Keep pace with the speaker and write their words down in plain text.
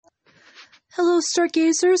Hello,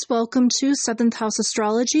 stargazers. Welcome to 7th House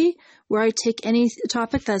Astrology, where I take any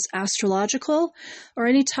topic that's astrological or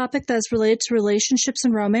any topic that's related to relationships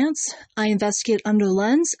and romance. I investigate under the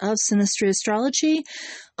lens of synastry astrology,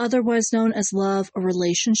 otherwise known as love or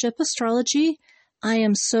relationship astrology. I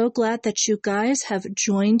am so glad that you guys have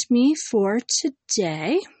joined me for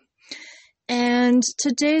today. And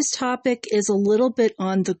today's topic is a little bit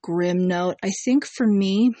on the grim note. I think for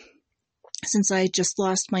me, since I just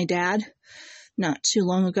lost my dad not too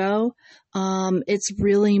long ago, it's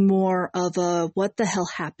really more of a what the hell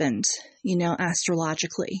happened,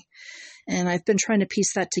 astrologically. And I've been trying to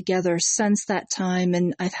piece that together since that time,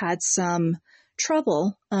 and I've had some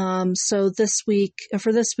trouble. So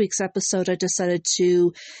for this week's episode, I decided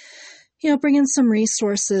to, bring in some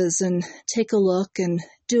resources and take a look and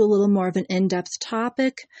do a little more of an in-depth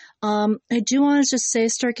topic. I do want to just say,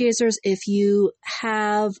 stargazers, if you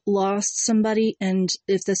have lost somebody and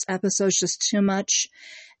if this episode is just too much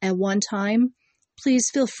at one time,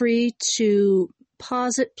 please feel free to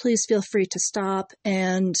pause it. Please feel free to stop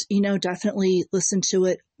and, definitely listen to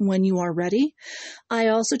it when you are ready. I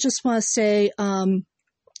also just want to say,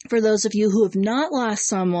 for those of you who have not lost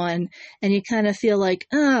someone and you kind of feel like,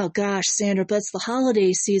 oh gosh, Sandra, but it's the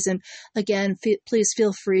holiday season. Again, please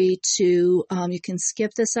feel free to, you can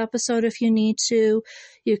skip this episode if you need to.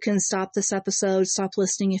 You can stop this episode, stop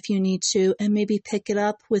listening if you need to, and maybe pick it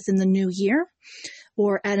up within the new year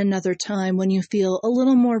or at another time when you feel a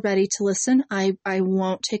little more ready to listen. I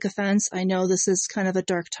won't take offense. I know this is kind of a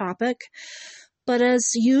dark topic. But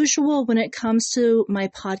as usual, when it comes to my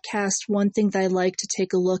podcast, one thing that I like to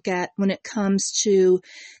take a look at when it comes to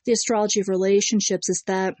the astrology of relationships is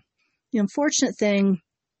that the unfortunate thing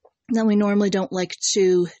that we normally don't like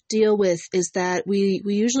to deal with is that we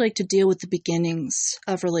usually like to deal with the beginnings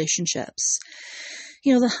of relationships.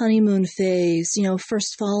 The honeymoon phase,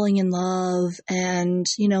 first falling in love and,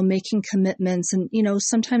 making commitments and,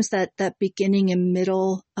 sometimes that beginning and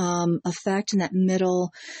middle effect and that middle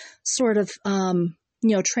sort of,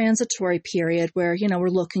 transitory period where, we're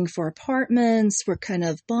looking for apartments, we're kind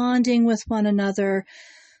of bonding with one another.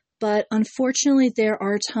 But unfortunately, there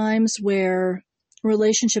are times where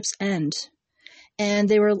relationships end. And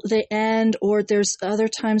they end, or there's other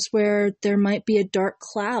times where there might be a dark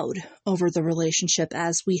cloud over the relationship,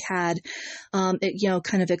 as we had,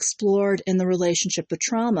 kind of explored in the relationship with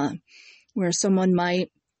trauma, where someone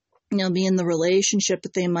might, be in the relationship,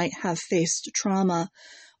 but they might have faced trauma.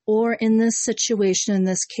 Or in this situation, in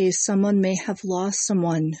this case, someone may have lost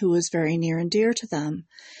someone who was very near and dear to them.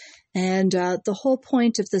 And the whole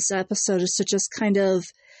point of this episode is to just kind of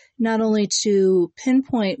not only to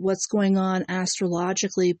pinpoint what's going on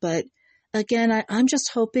astrologically, but again, I'm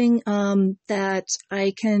just hoping that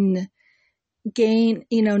I can gain,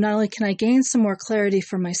 not only can I gain some more clarity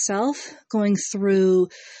for myself going through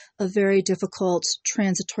a very difficult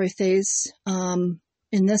transitory phase in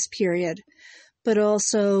this period, but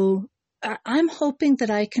also I'm hoping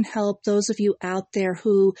that I can help those of you out there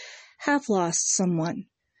who have lost someone.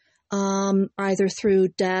 Either through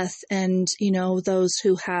death and, those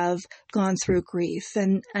who have gone through grief.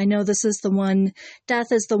 And I know death is the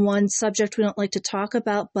one subject we don't like to talk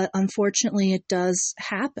about, but unfortunately it does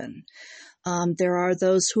happen. There are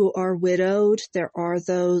those who are widowed. There are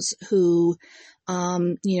those who,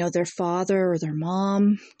 their father or their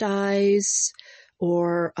mom dies,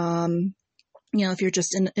 or, if you're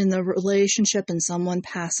just in the relationship and someone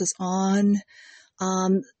passes on.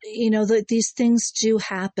 These things do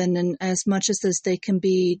happen, and as much as they can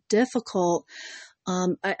be difficult,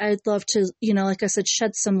 I'd love to, like I said,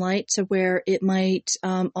 shed some light to where it might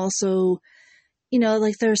also,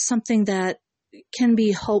 there's something that can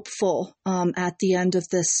be hopeful at the end of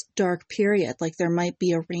this dark period. Like there might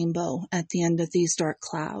be a rainbow at the end of these dark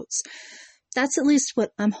clouds. That's at least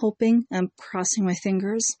what I'm hoping. I'm crossing my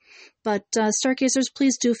fingers. But stargazers,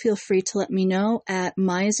 please do feel free to let me know at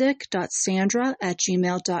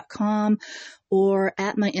myzik.sandra@gmail.com or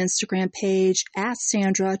at my Instagram page at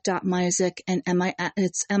sandra.misek, and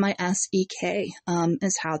it's M-I-S-E-K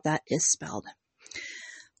is how that is spelled.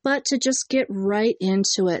 But to just get right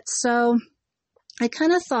into it. So I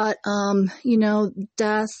kind of thought,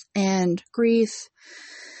 death and grief,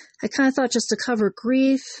 I kind of thought just to cover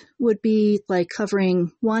grief would be like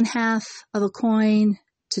covering one half of a coin.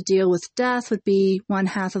 To deal with death would be one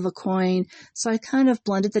half of a coin. So I kind of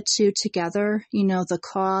blended the two together, the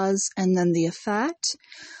cause and then the effect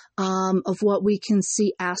of what we can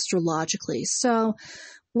see astrologically. So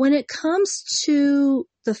when it comes to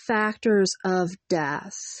the factors of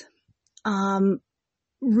death,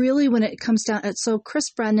 really when it comes down, so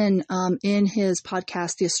Chris Brennan in his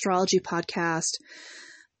podcast, the Astrology Podcast,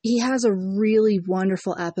 he has a really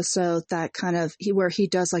wonderful episode that where he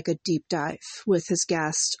does like a deep dive with his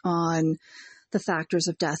guest on the factors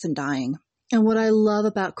of death and dying. And what I love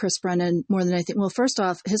about Chris Brennan more than anything, well, first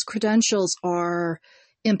off, his credentials are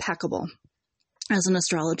impeccable as an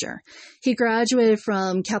astrologer. He graduated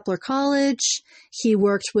from Kepler College. He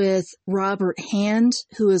worked with Robert Hand,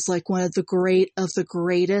 who is like one of the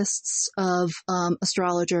greatest of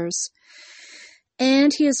astrologers.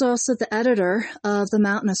 And he is also the editor of The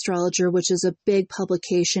Mountain Astrologer, which is a big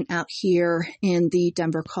publication out here in the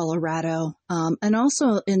Denver, Colorado, and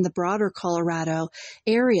also in the broader Colorado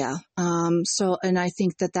area. And I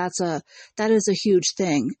think that is a huge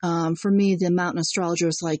thing. For me, The Mountain Astrologer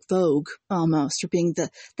is like Vogue almost, or being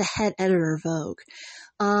the head editor of Vogue.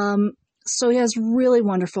 So he has really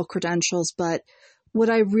wonderful credentials, but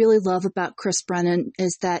what I really love about Chris Brennan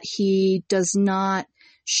is that he does not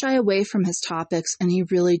shy away from his topics, and he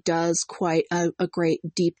really does quite a great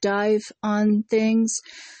deep dive on things.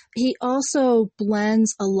 He also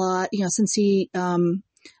blends a lot, since he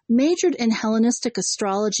majored in Hellenistic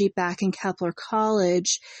astrology back in Kepler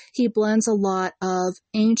College, he blends a lot of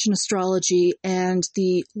ancient astrology and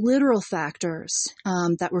the literal factors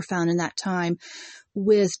that were found in that time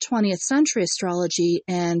with 20th century astrology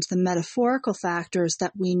and the metaphorical factors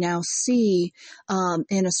that we now see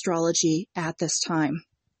in astrology at this time.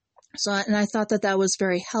 So, and I thought that was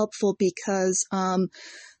very helpful because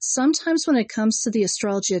sometimes when it comes to the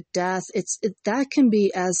astrology of death, that can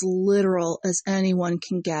be as literal as anyone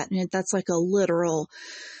can get. And that's like a literal,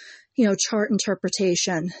 chart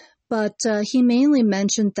interpretation. But he mainly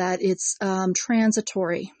mentioned that it's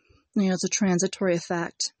transitory. It's a transitory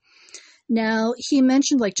effect. Now, he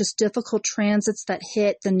mentioned like just difficult transits that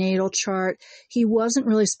hit the natal chart. He wasn't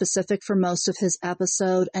really specific for most of his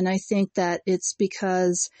episode. And I think that it's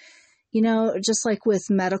because, just like with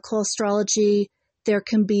medical astrology, there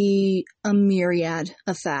can be a myriad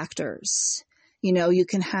of factors. You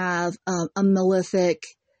can have a malefic,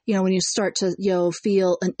 when you start to,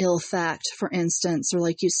 feel an ill effect, for instance, or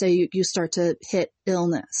like you say, you start to hit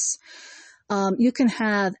illness. You can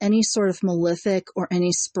have any sort of malefic or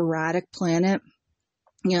any sporadic planet,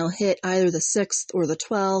 hit either the 6th or the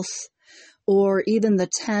 12th, or even the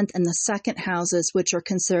 10th and the 2nd houses, which are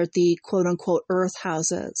considered the quote-unquote earth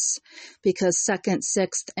houses, because 2nd,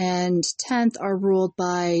 6th, and 10th are ruled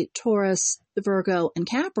by Taurus, Virgo, and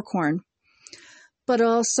Capricorn. But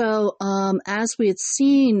also, as we had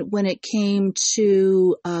seen when it came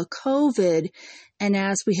to COVID, and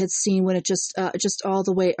as we had seen when it just all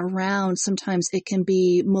the way around, sometimes it can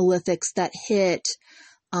be malefics that hit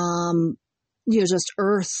just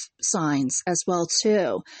earth signs as well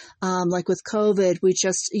too. Like with COVID, we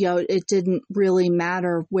just, it didn't really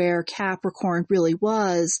matter where Capricorn really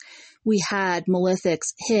was. We had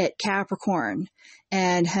malefics hit Capricorn,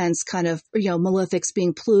 and hence kind of, malefics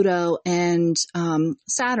being Pluto and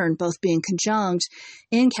Saturn both being conjunct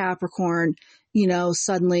in Capricorn,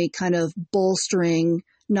 suddenly kind of bolstering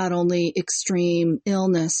not only extreme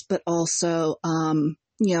illness, but also,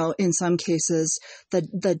 in some cases,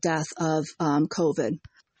 the death of COVID,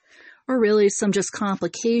 or really some just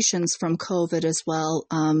complications from COVID as well.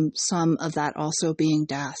 Some of that also being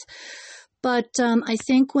death. But I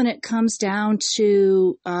think when it comes down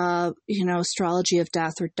to, astrology of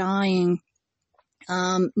death or dying,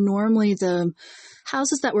 normally the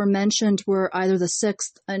houses that were mentioned were either the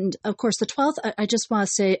 6th and, of course, the 12th. I just want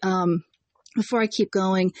to say, before I keep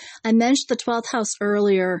going, I mentioned the 12th house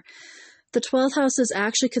earlier. The 12th house is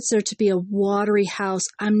actually considered to be a watery house.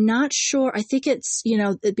 I'm not sure. I think it's,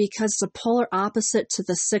 because it's a polar opposite to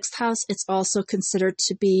the 6th house, it's also considered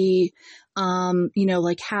to be,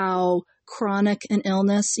 like how chronic an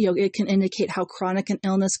illness, it can indicate how chronic an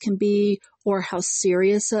illness can be or how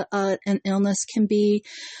serious an illness can be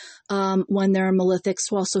when there are malefics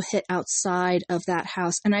who also hit outside of that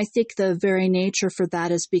house. And I think the very nature for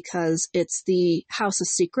that is because it's the house of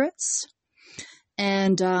secrets.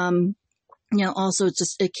 And, also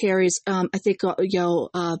it carries, I think,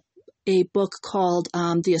 a book called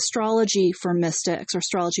The Astrology for Mystics, or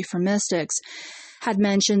Astrology for Mystics, had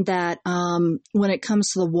mentioned that when it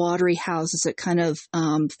comes to the watery houses, it kind of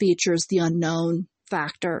features the unknown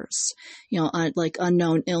factors, like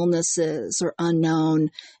unknown illnesses or unknown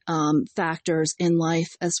factors in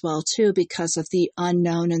life as well, too, because of the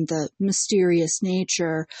unknown and the mysterious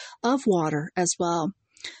nature of water as well.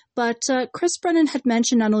 But Chris Brennan had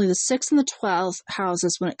mentioned not only the 6th and the 12th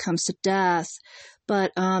houses when it comes to death,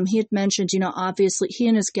 but he had mentioned, obviously he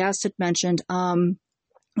and his guest had mentioned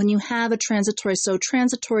when you have a transitory, so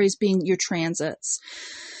transitories being your transits.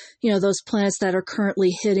 those planets that are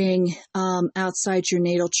currently hitting outside your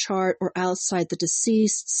natal chart or outside the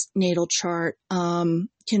deceased's natal chart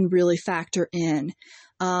can really factor in.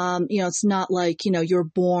 It's not like, you're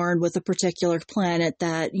born with a particular planet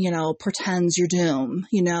that, pretends your doom.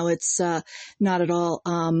 It's not at all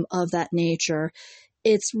of that nature.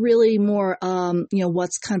 It's really more,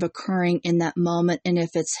 what's kind of occurring in that moment, and if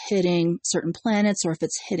it's hitting certain planets or if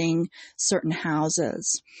it's hitting certain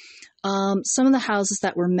houses. Some of the houses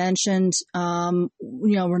that were mentioned,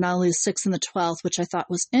 were not only the 6th and the 12th, which I thought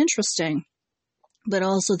was interesting, but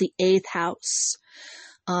also the 8th house.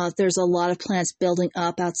 There's a lot of planets building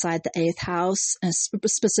up outside the 8th house,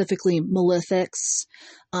 specifically malefics.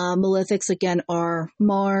 Malefics, again, are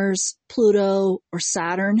Mars, Pluto, or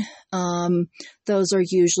Saturn. Those are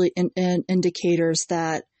usually indicators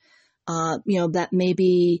that, that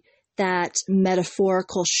maybe that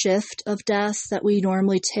metaphorical shift of death that we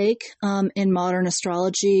normally take in modern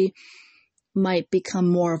astrology might become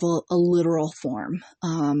more of a literal form.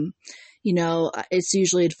 It's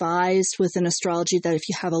usually advised within astrology that if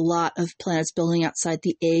you have a lot of planets building outside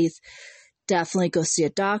the 8th, definitely go see a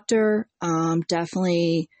doctor.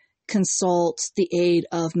 Definitely consult the aid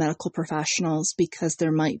of medical professionals because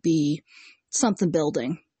there might be something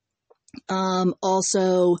building.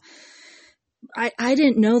 Also, I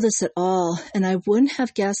didn't know this at all, and I wouldn't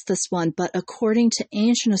have guessed this one, but according to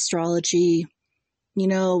ancient astrology,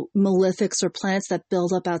 malefics or planets that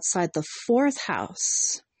build up outside the 4th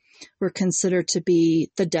house were considered to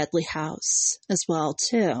be the deadly house as well,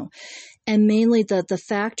 too. And mainly the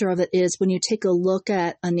factor of it is when you take a look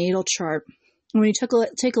at a natal chart, when you take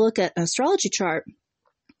a look at an astrology chart,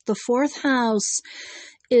 the 4th house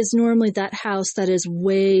is normally that house that is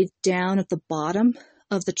way down at the bottom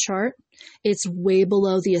of the chart. It's way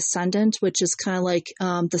below the ascendant, which is kind of like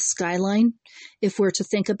the skyline, if we're to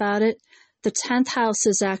think about it. The 10th house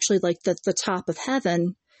is actually like the top of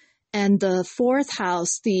heaven. And the 4th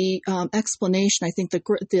house, the explanation, I think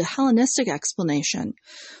the Hellenistic explanation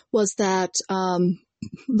was that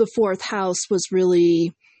the 4th house was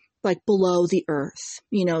really like below the earth,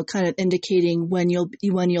 kind of indicating when you'll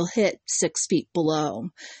hit 6 feet below,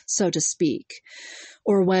 so to speak.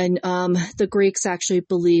 Or when the Greeks actually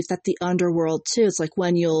believed that the underworld too, it's like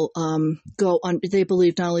when you'll go on, they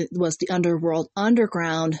believed not only was the underworld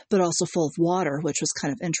underground, but also full of water, which was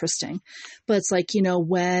kind of interesting. But it's like,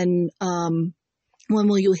 when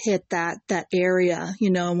will you hit that area,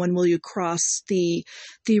 and when will you cross the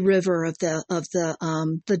river of the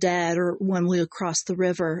dead, or when will you cross the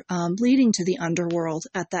river leading to the underworld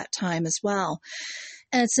at that time as well?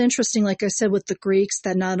 And it's interesting, like I said, with the Greeks,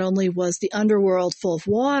 that not only was the underworld full of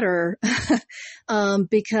water, and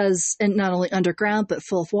not only underground, but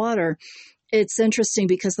full of water. It's interesting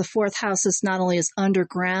because the 4th house is not only as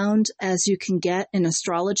underground as you can get in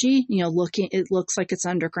astrology, it looks like it's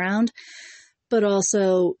underground, but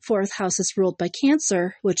also 4th house is ruled by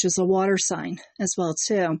Cancer, which is a water sign as well,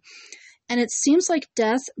 too. And it seems like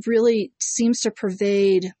death really seems to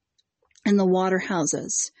pervade in the water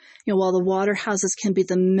houses. While the water houses can be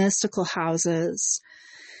the mystical houses,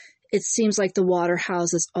 it seems like the water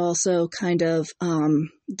houses also kind of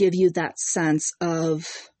give you that sense of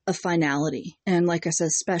a finality. And like I said,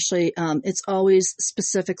 especially, it's always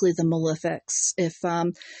specifically the malefics. If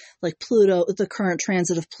like Pluto, the current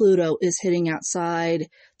transit of Pluto is hitting outside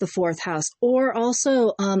the 4th house. Or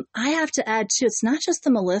also, I have to add too, it's not just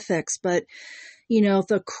the malefics, but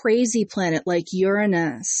the crazy planet like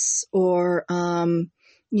Uranus or,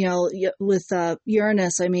 with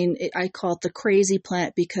Uranus, I call it the crazy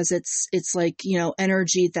planet because it's like,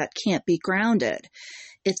 energy that can't be grounded.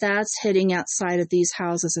 If that's hitting outside of these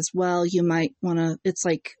houses as well, you might want to, it's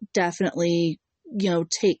like definitely,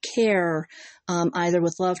 take care, either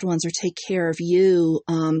with loved ones or take care of you.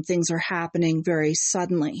 Things are happening very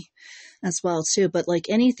suddenly as well too. But like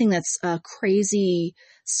anything that's a crazy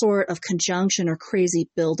sort of conjunction or crazy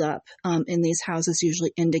buildup in these houses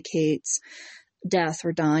usually indicates death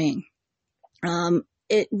or dying.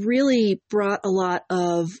 It really brought a lot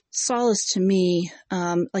of solace to me.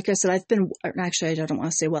 Like I said, I don't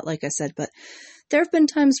want to say what, like I said, but there have been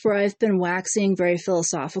times where I've been waxing very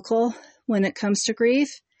philosophical when it comes to grief.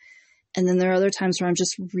 And then there are other times where I'm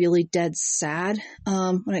just really dead sad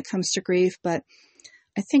when it comes to grief. But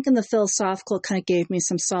I think in the philosophical, it kind of gave me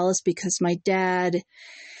some solace because my dad,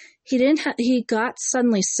 he got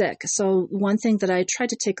suddenly sick. So one thing that I tried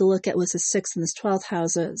to take a look at was his 6th and his 12th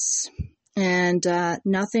houses. And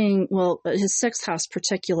his 6th house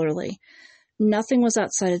particularly, nothing was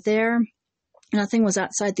outside of there. Nothing was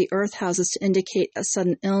outside the earth houses to indicate a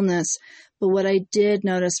sudden illness. But what I did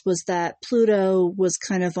notice was that Pluto was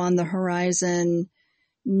kind of on the horizon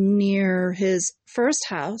near his first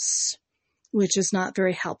house, which is not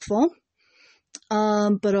very helpful.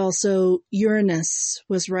 But also Uranus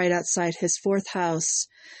was right outside his fourth house,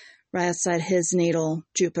 right outside his natal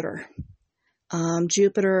Jupiter.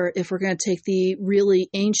 Jupiter, if we're going to take the really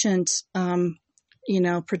ancient,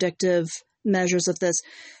 predictive measures of this,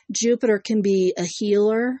 Jupiter can be a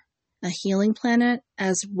healer, a healing planet,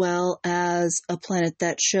 as well as a planet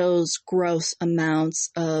that shows gross amounts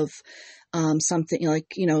of something like,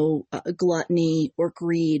 gluttony or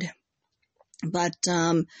greed. But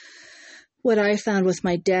what I found with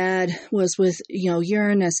my dad was with,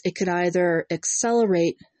 Uranus, it could either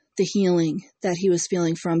accelerate the healing that he was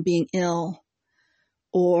feeling from being ill,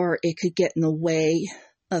 or it could get in the way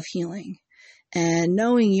of healing. And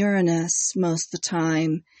knowing Uranus most of the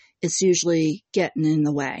time, it's usually getting in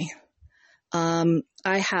the way.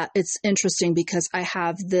 It's interesting because I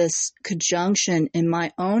have this conjunction in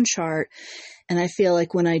my own chart, and I feel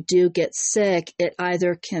like when I do get sick, it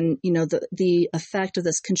either can, the effect of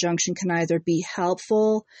this conjunction can either be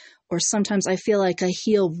helpful, or sometimes I feel like I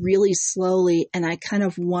heal really slowly, and I kind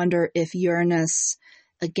of wonder if Uranus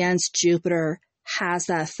against Jupiter has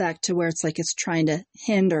that effect to where it's like it's trying to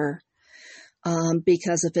hinder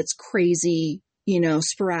because of its crazy,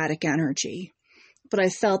 sporadic energy. But I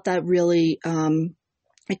felt that really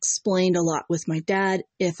explained a lot with my dad.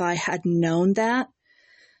 If I had known that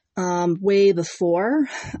way before,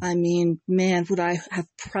 would I have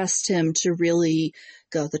pressed him to really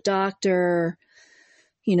go to the doctor,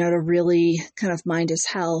 to really kind of mind his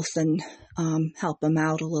health and help him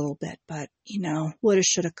out a little bit. But, woulda,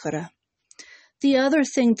 shoulda, coulda. The other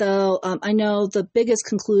thing, though, I know the biggest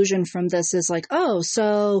conclusion from this is like,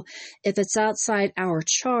 so if it's outside our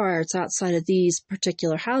charts, outside of these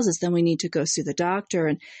particular houses, then we need to go see the doctor.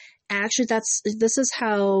 And actually, this is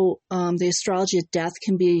how the astrology of death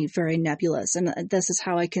can be very nebulous. And this is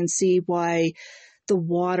how I can see why the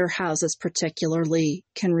water houses particularly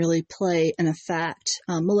can really play an effect.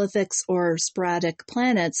 Malefics or sporadic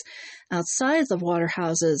planets outside the water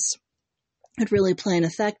houses could really play an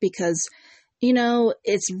effect because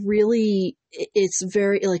it's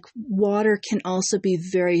very, like, water can also be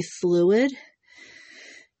very fluid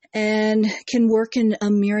and can work in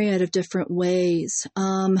a myriad of different ways.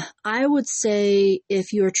 I would say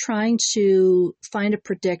if you're trying to find a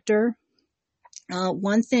predictor,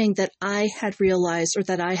 one thing that I had realized or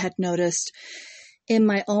that I had noticed in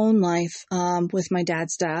my own life with my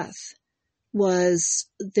dad's death was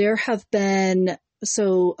there have been,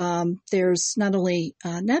 there's not only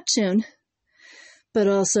Neptune, but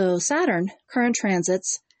also Saturn, current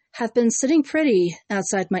transits, have been sitting pretty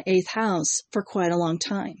outside my 8th house for quite a long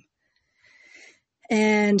time.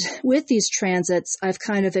 And with these transits, I've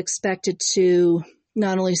kind of expected to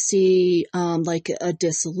not only see like a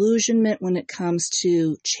disillusionment when it comes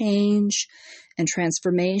to change and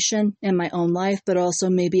transformation in my own life, but also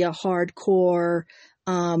maybe a hardcore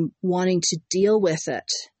wanting to deal with it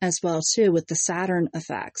as well too, with the Saturn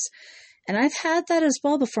effects. And I've had that as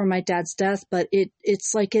well before my dad's death, but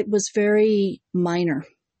it's like it was very minor.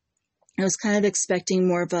 I was kind of expecting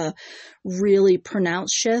more of a really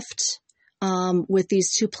pronounced shift with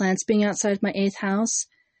these two planets being outside my 8th house.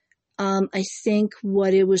 I think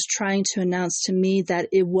what it was trying to announce to me that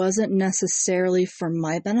it wasn't necessarily for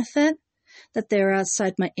my benefit that they're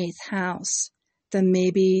outside my 8th house. Then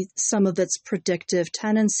maybe some of its predictive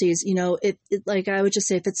tendencies, like I would just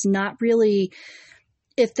say,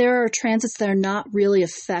 if there are transits that are not really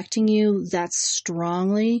affecting you that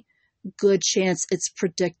strongly, good chance it's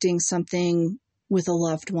predicting something with a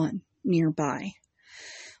loved one nearby.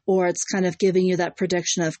 Or it's kind of giving you that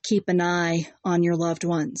prediction of keep an eye on your loved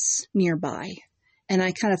ones nearby. And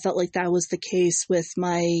I kind of felt like that was the case with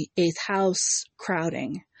my 8th house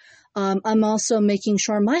crowding. I'm also making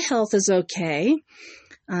sure my health is okay.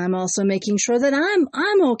 I'm also making sure that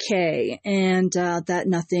I'm okay and that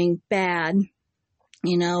nothing bad,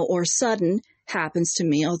 or sudden happens to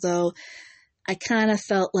me. Although I kind of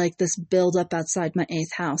felt like this buildup outside my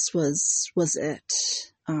 8th house was it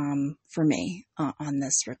for me on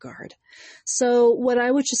this regard. So what I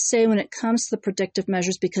would just say when it comes to the predictive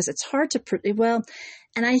measures, because it's hard to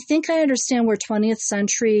and I think I understand where 20th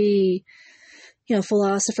century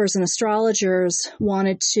philosophers and astrologers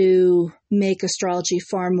wanted to make astrology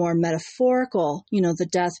far more metaphorical, the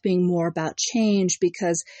death being more about change,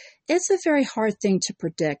 because it's a very hard thing to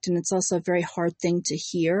predict, and it's also a very hard thing to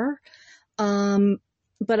hear.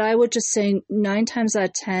 But I would just say 9 times out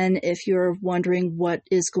of 10, if you're wondering what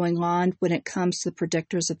is going on when it comes to the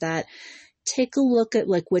predictors of that, take a look at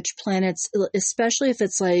like which planets, especially if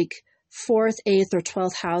it's like 4th, 8th, or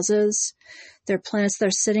 12th houses. They're planets that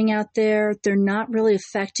are sitting out there. They're not really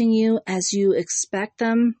affecting you as you expect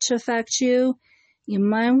them to affect you. You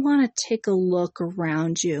might want to take a look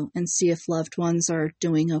around you and see if loved ones are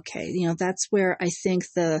doing okay. You know, that's where I think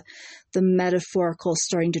the metaphorical is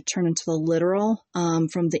starting to turn into the literal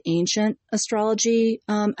from the ancient astrology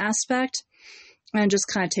aspect. And just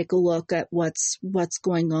kind of take a look at what's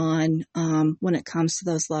going on when it comes to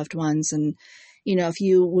those loved ones. And, you know, if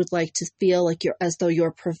you would like to feel like as though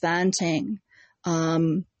you're preventing,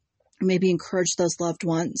 maybe encourage those loved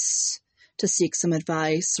ones to seek some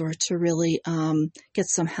advice or to really get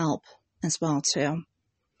some help as well too.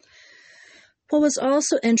 What was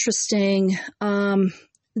also interesting,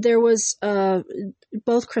 there was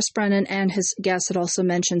both Chris Brennan and his guest had also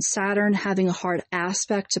mentioned Saturn having a hard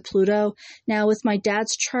aspect to Pluto. Now, with my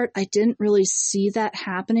dad's chart, I didn't really see that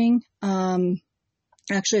happening.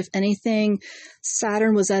 Actually, if anything,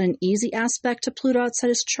 Saturn was at an easy aspect to Pluto outside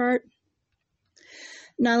his chart.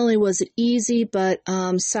 Not only was it easy, but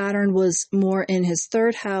Saturn was more in his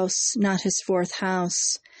 3rd house, not his 4th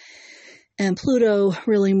house. And Pluto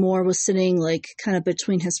really more was sitting like kind of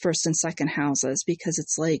between his 1st and 2nd houses, because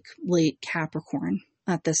it's like late Capricorn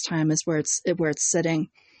at this time is where it's sitting.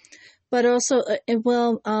 But also,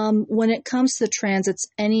 when it comes to the transits,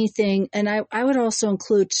 anything, and I would also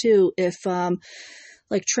include too, if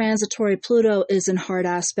like transitory Pluto is in hard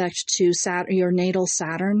aspect to Saturn, your natal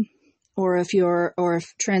Saturn, or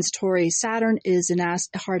if transitory Saturn is in a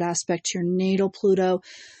hard aspect to your natal Pluto,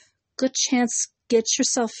 good chance get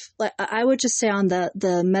yourself, like I would just say on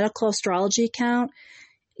the medical astrology account,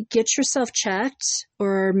 get yourself checked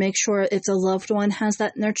or make sure if the loved one has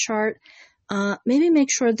that in their chart, maybe make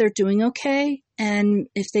sure they're doing okay. And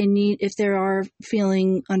if they are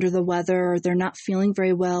feeling under the weather or they're not feeling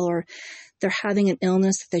very well or they're having an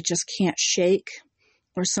illness that they just can't shake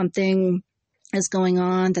or something is going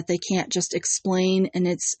on that they can't just explain and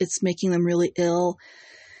it's making them really ill,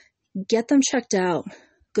 get them checked out.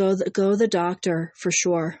 Go to the doctor for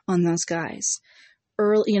sure on those guys.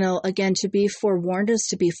 Early, again, to be forewarned is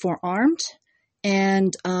to be forearmed,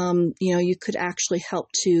 and you could actually help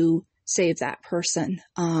to save that person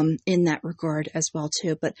in that regard as well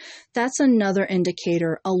too. But that's another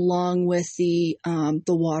indicator, along with the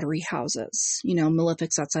watery houses,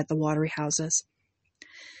 malefics outside the watery houses.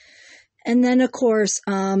 And then, of course,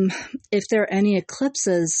 if there are any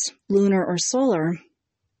eclipses, lunar or solar.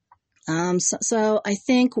 So I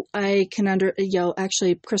think I can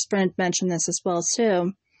actually Chris Brennan mentioned this as well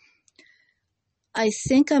too. I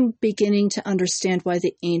think I'm beginning to understand why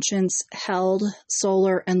the ancients held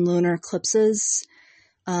solar and lunar eclipses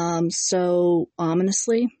so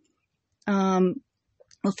ominously. Well,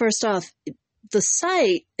 first off, the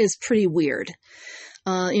sight is pretty weird.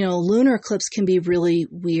 Lunar eclipse can be really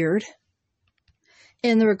weird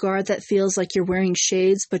in the regard that feels like you're wearing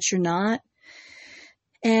shades, but you're not.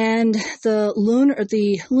 And the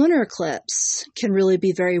lunar eclipse can really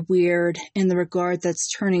be very weird in the regard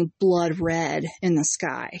that's turning blood red in the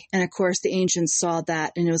sky. And of course, the ancients saw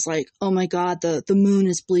that and it was like, oh my God, the moon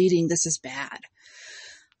is bleeding. This is bad.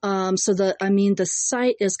 The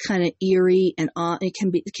sight is kind of eerie and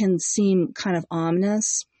it can seem kind of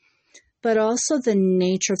ominous, but also the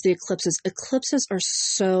nature of the eclipses. Eclipses are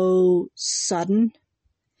so sudden.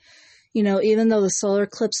 Even though the solar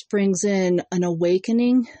eclipse brings in an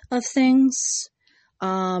awakening of things,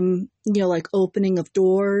 like opening of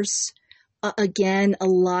doors, again, a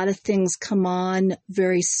lot of things come on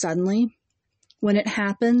very suddenly when it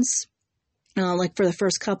happens. Like for the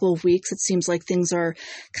first couple of weeks, it seems like things are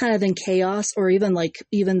kind of in chaos, or even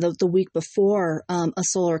the week before a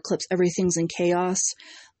solar eclipse, everything's in chaos.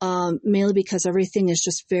 Mainly because everything is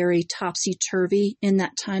just very topsy-turvy in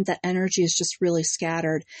that time. That energy is just really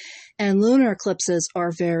scattered. And lunar eclipses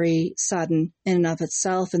are very sudden in and of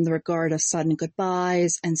itself in the regard of sudden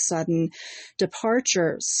goodbyes and sudden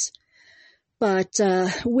departures. But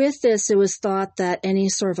with this, it was thought that any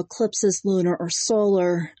sort of eclipses, lunar or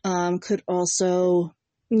solar, could also,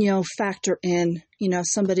 factor in,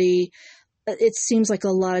 somebody. It seems like a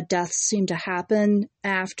lot of deaths seem to happen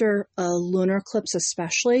after a lunar eclipse,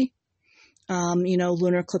 especially.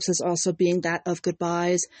 Lunar eclipses also being that of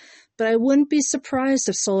goodbyes. But I wouldn't be surprised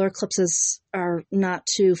if solar eclipses are not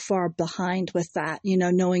too far behind with that,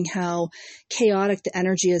 knowing how chaotic the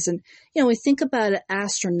energy is. And, we think about it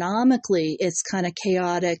astronomically, it's kind of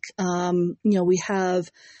chaotic. We have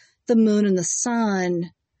the moon and the sun,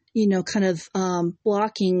 kind of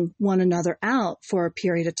blocking one another out for a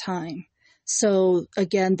period of time. So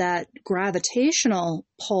again, that gravitational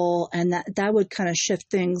pull and that would kind of shift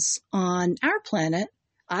things on our planet,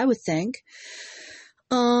 I would think.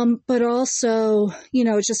 But also,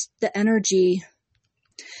 just the energy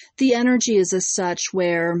is as such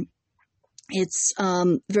where it's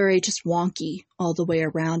very just wonky all the way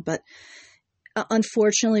around. But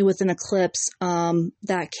unfortunately, with an eclipse,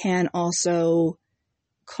 that can also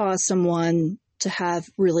cause someone to have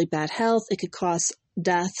really bad health. It could cause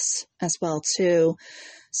deaths as well too.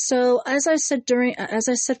 So as I said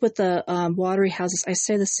with the watery houses, I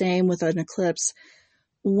say the same with an eclipse.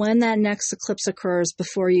 When that next eclipse occurs,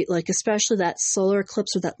 before you, like especially that solar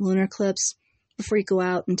eclipse or that lunar eclipse, before you go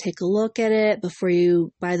out and take a look at it, before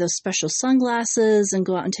you buy those special sunglasses and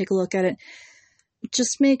go out and take a look at it,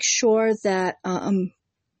 just make sure that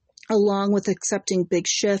along with accepting big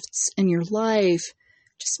shifts in your life,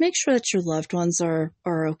 just make sure that your loved ones are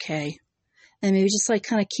okay. And maybe just like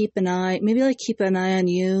kind of keep an eye on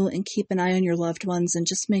you and keep an eye on your loved ones, and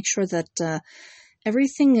just make sure that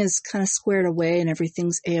everything is kind of squared away and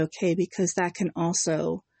everything's a-okay, because that can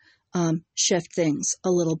also shift things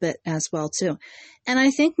a little bit as well too. And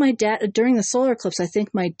I think my dad, during the solar eclipse, he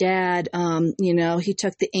took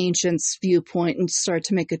the ancients' viewpoint and started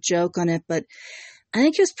to make a joke on it, but I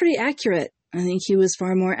think he was pretty accurate. I think he was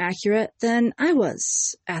far more accurate than I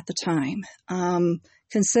was at the time,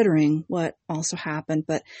 considering what also happened.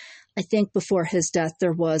 But I think before his death,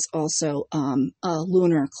 there was also a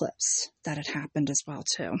lunar eclipse that had happened as well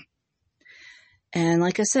too. And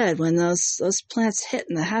like I said, when those planets hit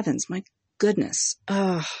in the heavens, my goodness,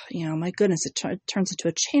 it turns into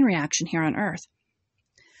a chain reaction here on Earth.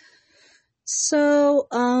 So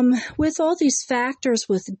with all these factors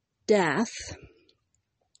with death,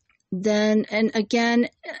 then, and again,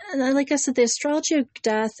 like I said, the astrology of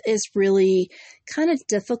death is really kind of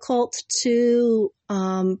difficult to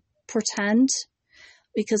pretend,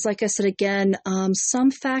 because like I said, again, some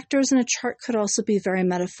factors in a chart could also be very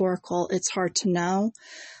metaphorical. It's hard to know,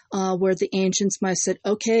 where the ancients might have said,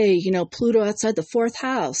 okay, Pluto outside the fourth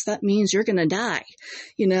house, that means you're going to die,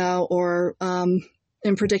 or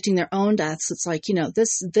in predicting their own deaths, it's like,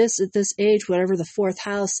 this at this age, whatever the fourth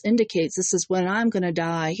house indicates, this is when I'm going to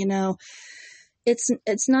die,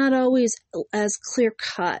 it's not always as clear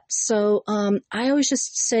cut. So I always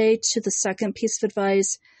just say to the second piece of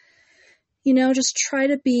advice, just try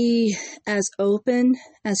to be as open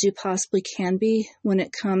as you possibly can be when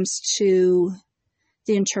it comes to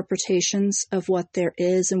the interpretations of what there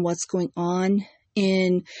is and what's going on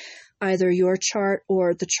in either your chart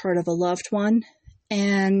or the chart of a loved one.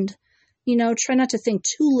 And, try not to think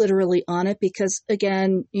too literally on it, because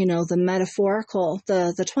again, the metaphorical,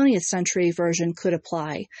 the 20th century version could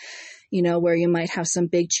apply, where you might have some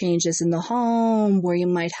big changes in the home, where you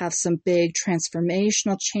might have some big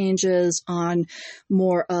transformational changes on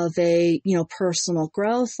more of a, personal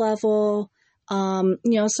growth level.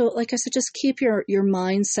 So like I said, just keep your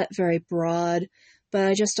mindset very broad. But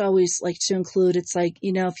I just always like to include, it's like,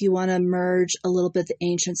 if you want to merge a little bit the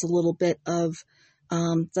ancients, a little bit of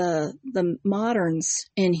the moderns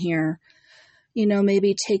in here,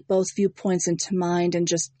 maybe take both viewpoints into mind, and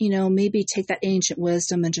just, maybe take that ancient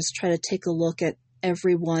wisdom and just try to take a look at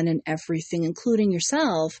everyone and everything, including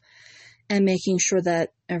yourself, and making sure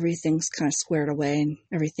that everything's kind of squared away and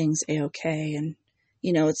everything's a-okay. And,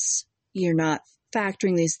 you're not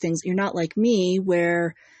factoring these things. You're not like me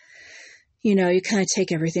where, you kind of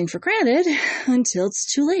take everything for granted until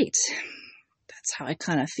it's too late. That's how I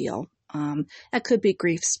kind of feel. That could be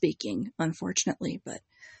grief speaking, unfortunately, but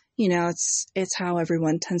it's how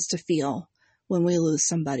everyone tends to feel when we lose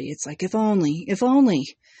somebody. It's like, if only.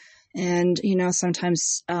 And,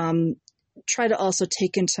 sometimes, try to also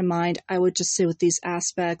take into mind, I would just say with these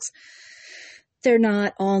aspects, they're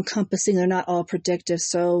not all encompassing. They're not all predictive.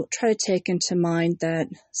 So try to take into mind that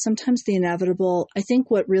sometimes the inevitable, I think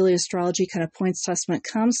what really astrology kind of points to us when it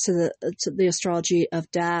comes to the astrology of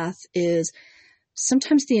death is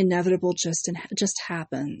sometimes the inevitable just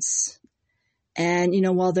happens. And,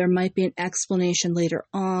 while there might be an explanation later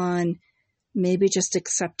on, maybe just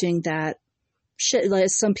accepting that shit, like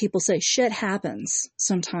some people say, shit happens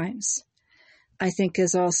sometimes, I think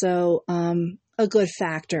is also a good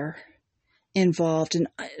factor involved. And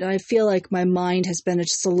I feel like my mind has been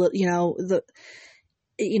just a little,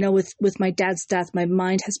 with my dad's death, my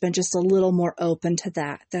mind has been just a little more open to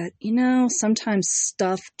that, sometimes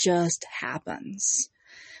stuff just happens,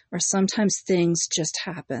 or sometimes things just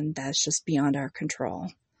happen that's just beyond our control.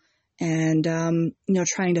 And,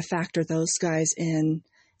 trying to factor those guys in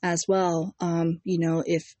as well,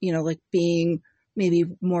 if, like being maybe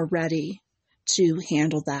more ready to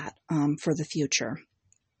handle that for the future.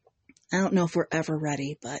 I don't know if we're ever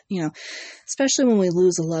ready, but, especially when we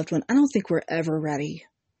lose a loved one, I don't think we're ever ready.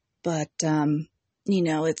 But,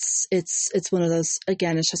 it's one of those,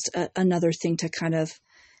 again, it's just another thing to kind of,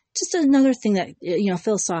 just another thing that,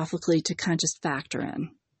 philosophically to kind of just factor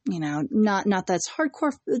in, not that's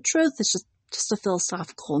hardcore truth. It's just a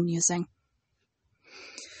philosophical musing.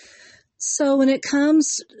 So when it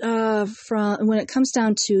comes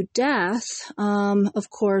down to death, of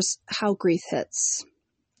course, how grief hits,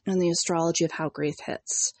 and the astrology of how grief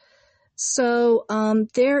hits. So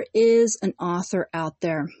there is an author out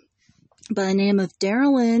there by the name of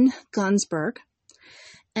Darrelyn Gunzberg,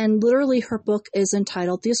 and literally her book is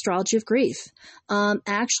entitled The Astrology of Grief.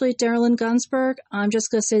 Actually, Darrelyn Gunzberg, I'm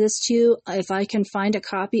just going to say this to you. If I can find a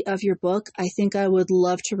copy of your book, I think I would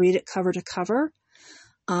love to read it cover to cover.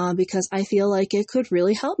 Because I feel like it could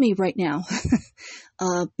really help me right now,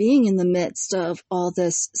 being in the midst of all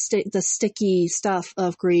this, the sticky stuff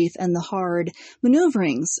of grief and the hard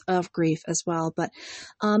maneuverings of grief as well. But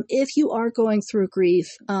if you are going through grief,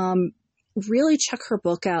 really check her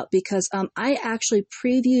book out, because I actually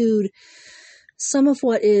previewed some of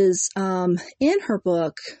what is in her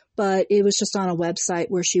book, but it was just on a website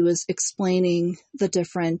where she was explaining the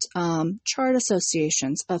different chart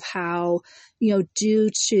associations of how, due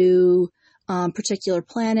to particular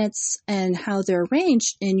planets and how they're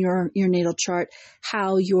arranged in your natal chart,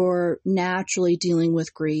 how you're naturally dealing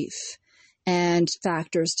with grief and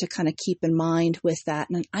factors to kind of keep in mind with that.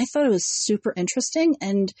 And I thought it was super interesting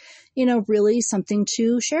and, really something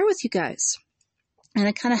to share with you guys. And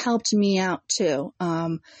it kind of helped me out too.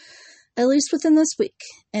 At least within this week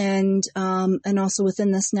and also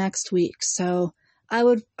within this next week. So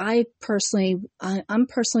I'm personally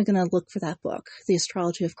going to look for that book, The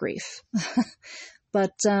Astrology of Grief.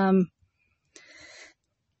 But,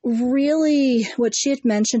 really what she had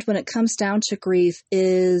mentioned when it comes down to grief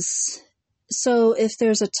is, so if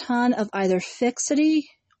there's a ton of either fixity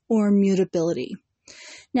or mutability.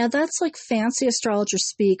 Now that's like fancy astrologer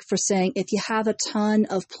speak for saying if you have a ton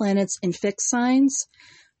of planets in fixed signs,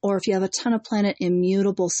 or if you have a ton of planet in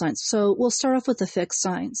mutable signs. So we'll start off with the fixed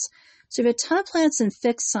signs. So if you have a ton of planets in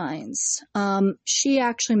fixed signs, she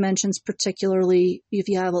actually mentions particularly if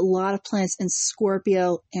you have a lot of planets in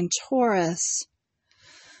Scorpio and Taurus,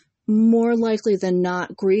 more likely than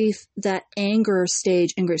not, grief, that anger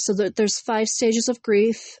stage in grief. So there's 5 stages of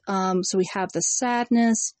grief. So we have the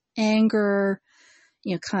sadness, anger,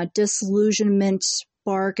 kind of disillusionment,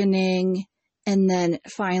 bargaining, and then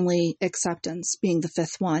finally acceptance being the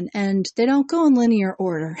 5th one. And they don't go in linear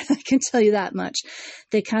order. I can tell you that much.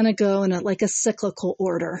 They kind of go in a cyclical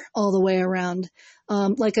order all the way around.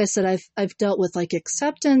 Like I said, I've dealt with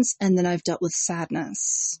acceptance, and then I've dealt with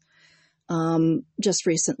sadness, just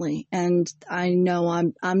recently. And I know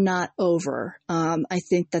I'm not over. I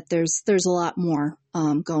think that there's a lot more,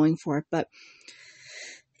 going for it, but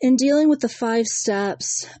in dealing with the 5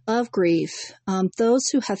 steps of grief, those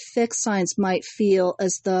who have fixed signs might feel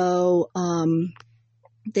as though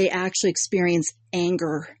they actually experience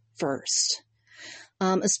anger first,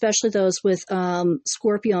 especially those with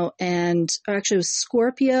Scorpio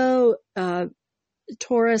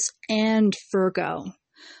Taurus, and Virgo.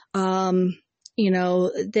 Even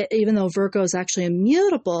though Virgo is actually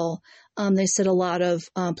immutable, they said a lot of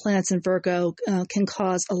planets in Virgo can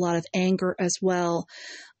cause a lot of anger as well.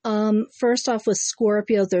 First off, with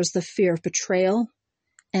Scorpio, there's the fear of betrayal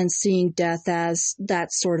and seeing death as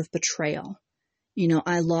that sort of betrayal.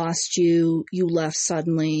 I lost you, you left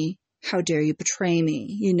suddenly, how dare you betray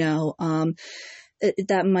me?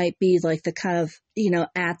 That might be the kind of,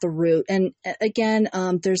 at the root. And again,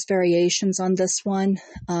 there's variations on this one.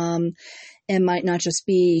 It might not just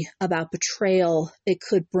be about betrayal. It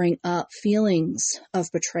could bring up feelings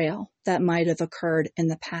of betrayal that might have occurred in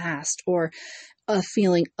the past, or a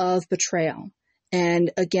feeling of betrayal.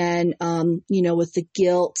 And again, with the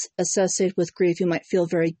guilt associated with grief, you might feel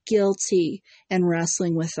very guilty and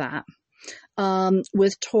wrestling with that.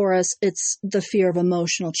 With Taurus, it's the fear of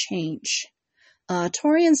emotional change.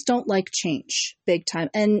 Taurians don't like change big time.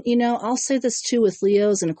 And, I'll say this too with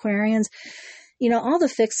Leos and Aquarians. All the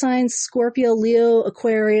fixed signs, Scorpio, Leo,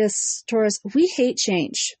 Aquarius, Taurus, we hate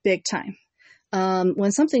change big time.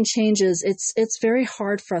 When something changes, it's very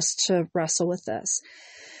hard for us to wrestle with this.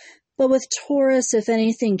 But with Taurus, if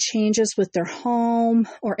anything changes with their home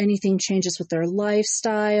or anything changes with their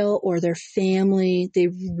lifestyle or their family, they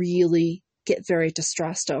really get very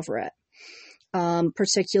distressed over it.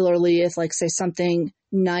 Particularly if, say, something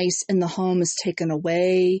nice in the home is taken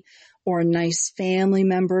away or a nice family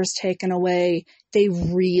member is taken away, they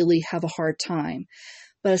really have a hard time.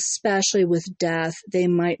 But especially with death, they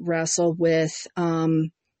might wrestle with,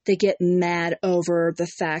 they get mad over the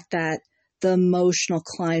fact that the emotional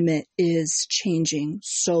climate is changing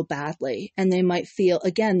so badly. And they might feel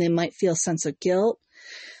a sense of guilt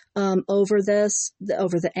over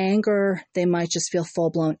the anger. They might just feel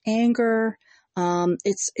full-blown anger.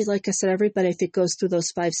 It's like I said, everybody, I think, goes through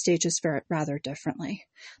those 5 stages rather differently.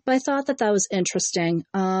 But I thought that was interesting.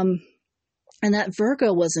 And that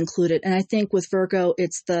Virgo was included. And I think with Virgo,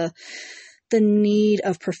 it's the need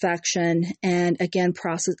of perfection. And again,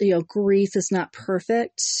 grief is not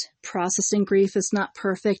perfect. Processing grief is not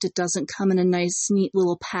perfect. It doesn't come in a nice, neat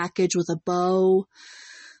little package with a bow.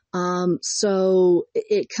 So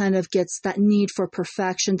it kind of gets that need for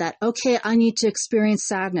perfection that, okay, I need to experience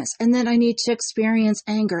sadness, and then I need to experience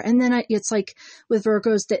anger. And then it's like with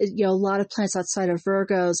Virgos that, a lot of planets outside of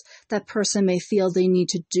Virgos, that person may feel they need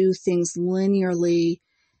to do things linearly.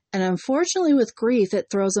 And unfortunately with grief, it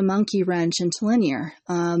throws a monkey wrench into linear,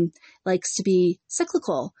 likes to be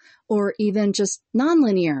cyclical or even just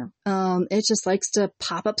nonlinear. It just likes to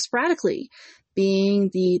pop up sporadically, being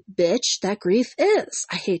the bitch that grief is.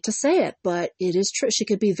 I hate to say it, but it is true. She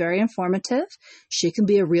could be very informative. She can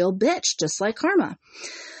be a real bitch, just like karma.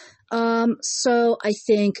 So I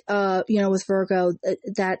think, with Virgo,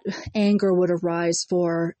 that anger would arise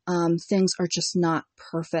for things are just not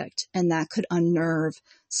perfect, and that could unnerve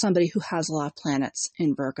somebody who has a lot of planets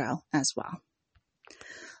in Virgo as well.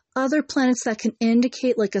 Other planets that can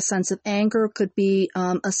indicate like a sense of anger could be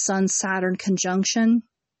a Sun-Saturn conjunction,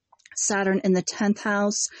 Saturn in the 10th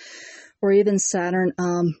house, or even Saturn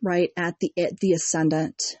right at the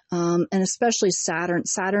ascendant. And especially Saturn.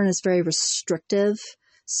 Saturn is very restrictive.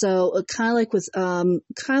 So kind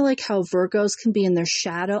of like how Virgos can be in their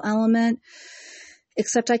shadow element,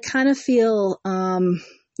 except I kind of feel,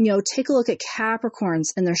 take a look at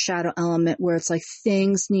Capricorns in their shadow element, where it's like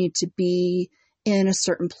things need to be in a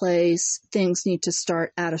certain place. Things need to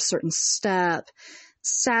start at a certain step.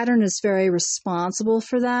 Saturn is very responsible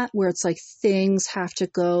for that, where it's like things have to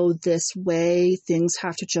go this way. Things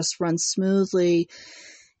have to just run smoothly.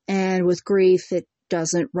 And with grief, it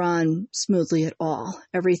doesn't run smoothly at all.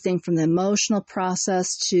 Everything from the emotional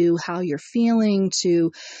process to how you're feeling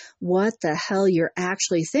to what the hell you're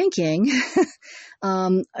actually thinking.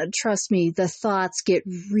 Trust me, the thoughts get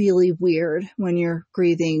really weird when you're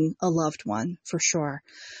grieving a loved one, for sure.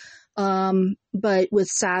 But with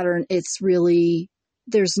Saturn, it's really,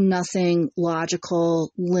 there's nothing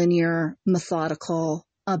logical, linear, methodical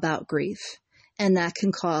about grief. And that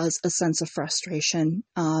can cause a sense of frustration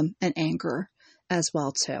and anger as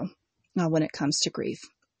well, too, when it comes to grief.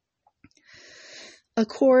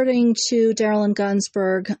 According to Darrelyn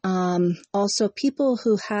Gunzberg, also people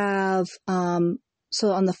who have,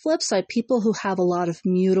 so on the flip side, people who have a lot of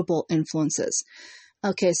mutable influences.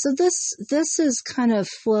 Okay, so this is kind of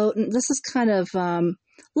a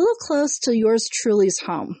little close to yours truly's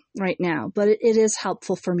home right now, but it is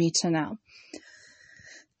helpful for me to know.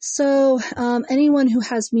 So anyone who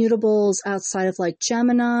has mutables outside of like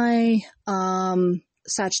Gemini,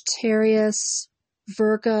 Sagittarius,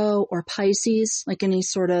 Virgo, or Pisces, like any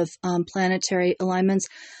sort of planetary alignments,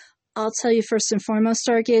 I'll tell you first and foremost,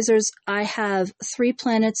 stargazers, I have 3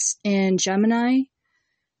 planets in Gemini,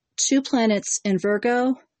 2 planets in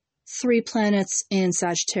Virgo, 3 planets in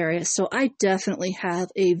Sagittarius. So I definitely have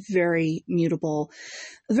a very mutable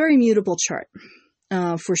chart.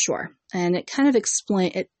 For sure. And it kind of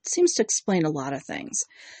seems to explain a lot of things.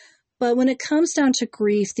 But when it comes down to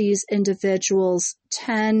grief, these individuals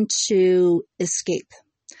tend to escape,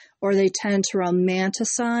 or they tend to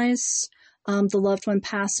romanticize the loved one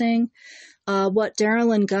passing. What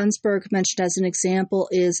Darrelyn Gunzberg mentioned as an example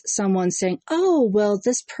is someone saying, oh, well,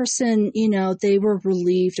 this person, they were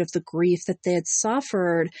relieved of the grief that they had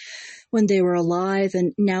suffered when they were alive,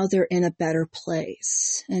 and now they're in a better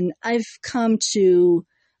place. And I've come to,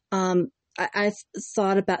 I've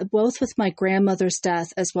thought about, both with my grandmother's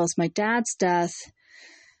death as well as my dad's death,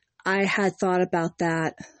 I had thought about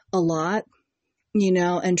that a lot,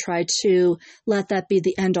 and tried to let that be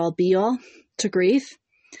the end-all be-all to grief.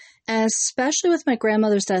 And especially with my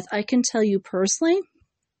grandmother's death, I can tell you personally,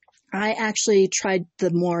 I actually tried the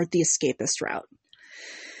escapist route,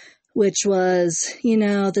 which was,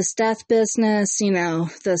 this death business,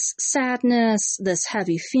 this sadness, this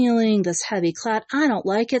heavy feeling, this heavy cloud. I don't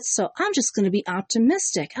like it, so I'm just going to be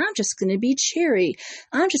optimistic. I'm just going to be cheery.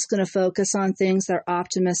 I'm just going to focus on things that are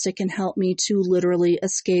optimistic and help me to literally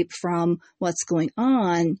escape from what's going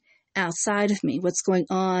on outside of me, what's going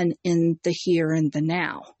on in the here and the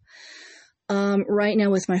now. Right now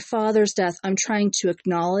with my father's death, I'm trying to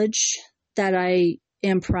acknowledge that I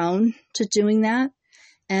am prone to doing that.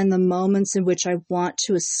 And the moments in which I want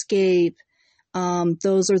to escape,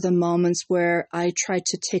 those are the moments where I try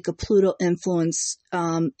to take a Pluto influence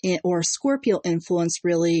or Scorpio influence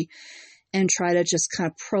really, and try to just kind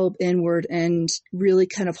of probe inward and really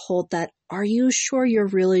kind of hold that. Are you sure you're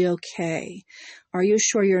really okay? Are you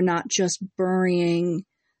sure you're not just burying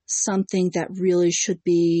something that really should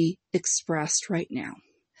be expressed right now?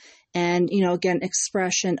 And, again,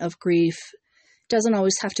 expression of grief doesn't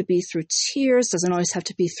always have to be through tears, doesn't always have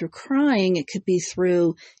to be through crying. It could be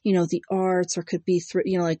through, the arts, or could be through,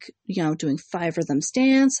 doing 5 rhythms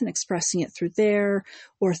dance and expressing it through there,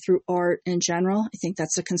 or through art in general. I think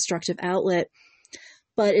that's a constructive outlet.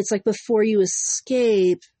 But it's like, before you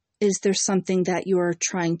escape, is there something that you're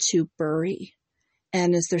trying to bury?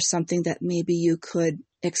 And is there something that maybe you could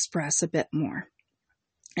express a bit more?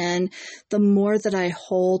 And the more that I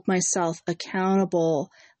hold myself accountable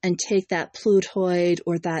and take that Plutoid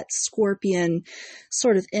or that Scorpion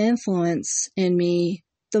sort of influence in me,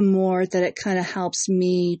 the more that it kind of helps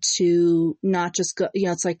me to not just go,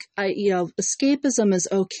 it's like, escapism is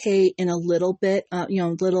okay in a little bit,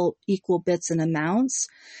 little equal bits and amounts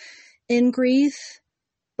in grief,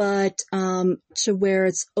 but to where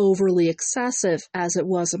it's overly excessive, as it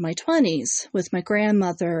was in my 20s with my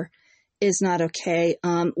grandmother, is not okay.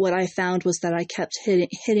 What I found was that I kept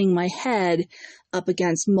hitting my head up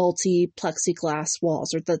against multi-plexiglass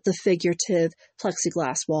walls, or the figurative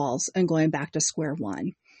plexiglass walls, and going back to square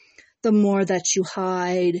one. The more that you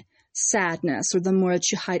hide sadness, or the more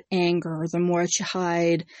that you hide anger, or the more that you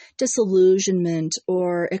hide disillusionment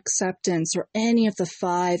or acceptance, or any of the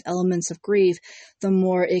 5 elements of grief, the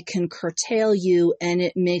more it can curtail you, and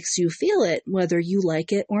it makes you feel it, whether you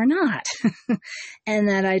like it or not. And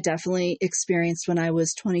that I definitely experienced when I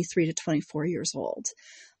was 23 to 24 years old.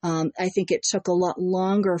 I think it took a lot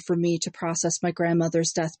longer for me to process my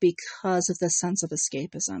grandmother's death because of this sense of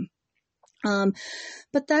escapism.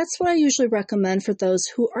 But that's what I usually recommend for those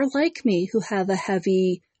who are like me, who have a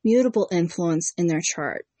heavy mutable influence in their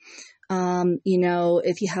chart.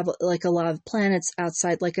 If you have like a lot of planets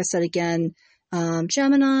outside, like I said, again,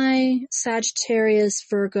 Gemini, Sagittarius,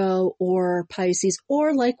 Virgo, or Pisces,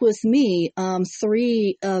 or like with me,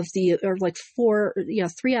 3 out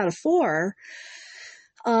of 4,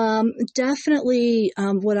 definitely,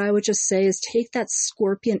 what I would just say is take that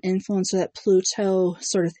Scorpion influence, or that Pluto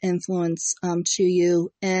sort of influence, to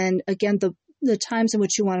you. And again, the times in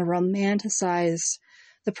which you want to romanticize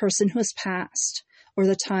the person who has passed, or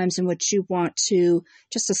the times in which you want to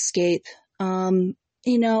just escape.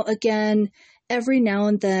 Again, every now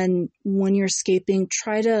and then when you're escaping,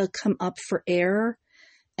 try to come up for air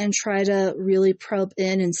and try to really probe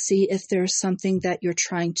in and see if there's something that you're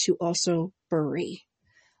trying to also bury.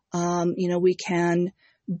 We can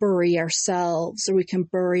bury ourselves, or we can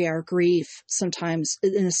bury our grief sometimes,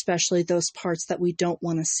 and especially those parts that we don't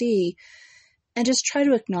want to see, and just try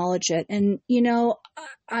to acknowledge it. And,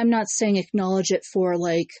 I'm not saying acknowledge it for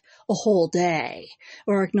like a whole day,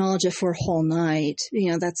 or acknowledge it for a whole night.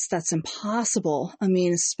 That's impossible. I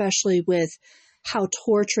mean, especially with how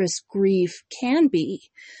torturous grief can be.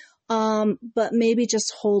 But maybe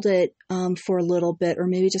just hold it for a little bit, or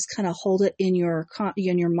maybe just kind of hold it in your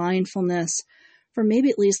mindfulness for maybe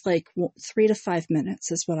at least like 3 to 5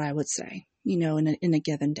 minutes is what I would say, in a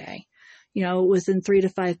given day. Within 3 to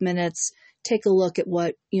 5 minutes, take a look at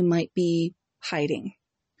what you might be hiding,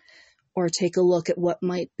 or take a look at what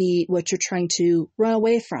you're trying to run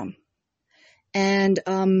away from. And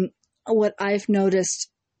what I've noticed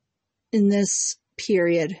in this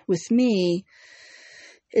period with me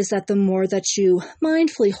is that the more that you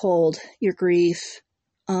mindfully hold your grief,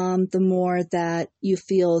 the more that you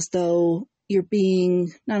feel as though you're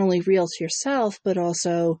being not only real to yourself, but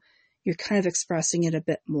also you're kind of expressing it a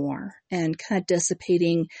bit more, and kind of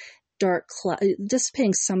dissipating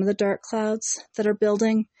some of the dark clouds that are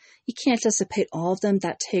building. You can't dissipate all of them.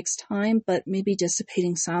 That takes time, but maybe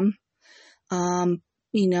dissipating some.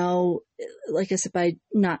 Like I said, by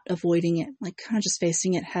not avoiding it, like kind of just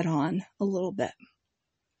facing it head on a little bit.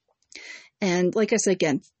 And like I said,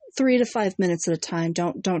 again, 3 to 5 minutes at a time.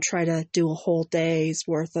 Don't try to do a whole day's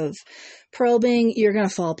worth of probing. You're going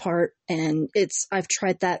to fall apart. And I've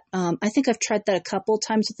tried that. I think I've tried that a couple of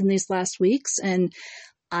times within these last weeks, and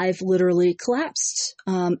I've literally collapsed,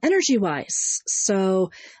 energy wise. So,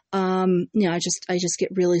 I just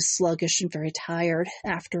get really sluggish and very tired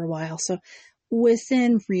after a while. So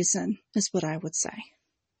within reason is what I would say.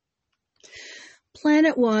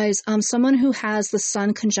 Planet-wise, someone who has the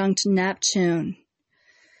Sun conjunct Neptune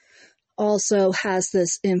also has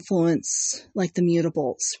this influence, like the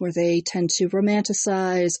mutables, where they tend to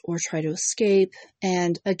romanticize or try to escape.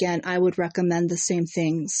 And again, I would recommend the same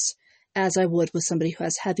things as I would with somebody who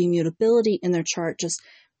has heavy mutability in their chart. Just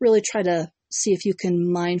really try to see if you can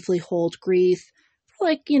mindfully hold grief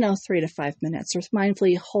for 3 to 5 minutes, or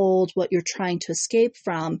mindfully hold what you're trying to escape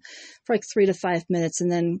from for 3 to 5 minutes,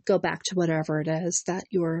 and then go back to whatever it is that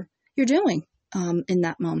you're doing in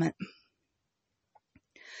that moment.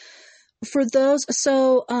 For those,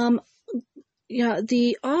 the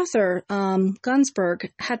author, Gunzberg,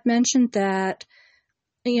 had mentioned that,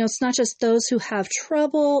 it's not just those who have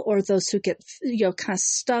trouble or those who get, kind of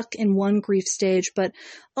stuck in one grief stage, but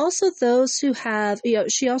also those who have,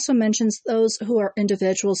 she also mentions those who are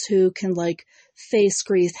individuals who can face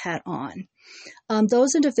grief head on.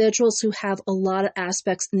 Those individuals who have a lot of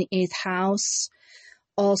aspects in the 8th house,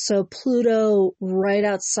 also Pluto right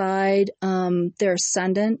outside their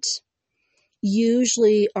ascendant,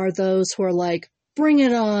 usually are those who are bring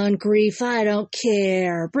it on, grief, I don't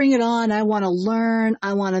care. Bring it on, I want to learn.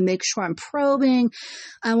 I want to make sure I'm probing.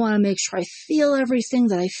 I want to make sure I feel everything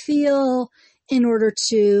that I feel in order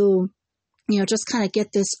to, just kind of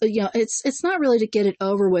get this, it's not really to get it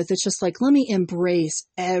over with. It's just let me embrace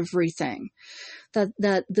everything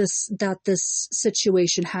that this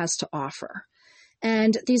situation has to offer.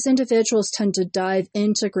 And these individuals tend to dive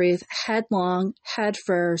into grief headlong, head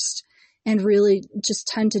first, and really just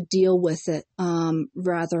tend to deal with it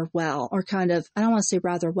rather well, or I don't want to say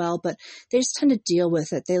rather well, but they just tend to deal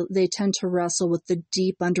with it. They tend to wrestle with the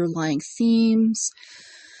deep underlying themes,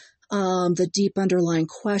 the deep underlying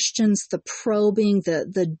questions, the probing,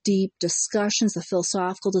 the deep discussions, the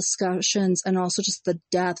philosophical discussions, and also just the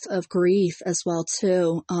depth of grief as well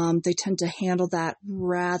too. They tend to handle that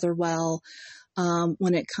rather well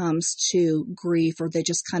when it comes to grief, or they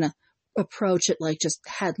just kind of approach it just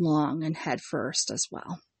headlong and head first as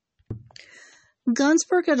well.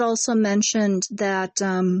 Gunzberg had also mentioned that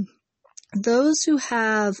those who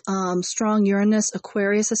have strong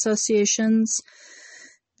Uranus-Aquarius associations,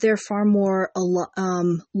 they're far more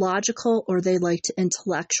logical, or they like to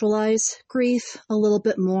intellectualize grief a little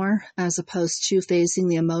bit more as opposed to facing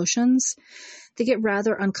the emotions. They get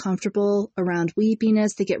rather uncomfortable around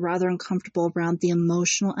weepiness. They get rather uncomfortable around the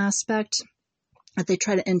emotional aspect. They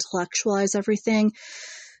try to intellectualize everything,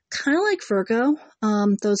 kind of like Virgo,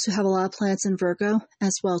 those who have a lot of planets in Virgo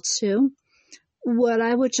as well too. What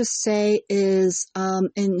I would just say is,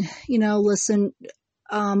 listen,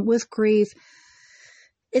 with grief,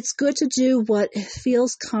 it's good to do what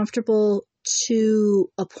feels comfortable to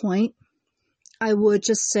a point. I would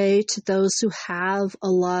just say to those who have a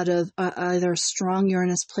lot of either strong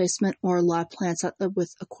Uranus placement or a lot of planets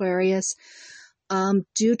with Aquarius,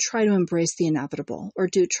 do try to embrace the inevitable, or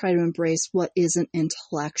do try to embrace what isn't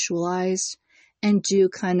intellectualized, and do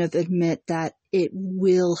kind of admit that it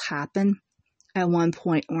will happen at one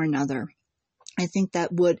point or another. I think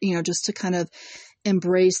that would, just to kind of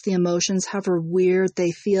embrace the emotions, however weird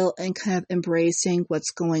they feel, and kind of embracing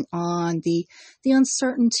what's going on, the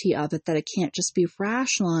uncertainty of it, that it can't just be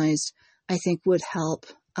rationalized, I think would help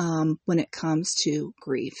when it comes to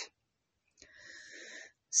grief.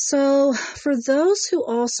 So for those who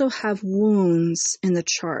also have wounds in the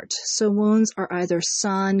chart, so wounds are either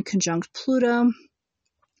Sun conjunct Pluto,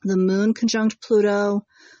 the Moon conjunct Pluto,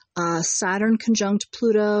 Saturn conjunct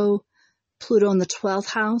Pluto, Pluto in the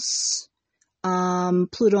 12th house,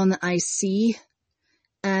 Pluto in the IC,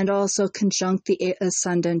 and also conjunct the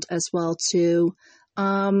ascendant as well too.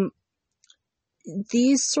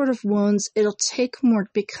 These sort of wounds, it'll take more,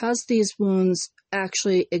 because these wounds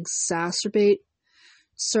actually exacerbate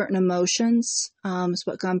certain emotions, is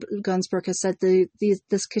what Gunzberg has said.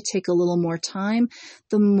 This could take a little more time.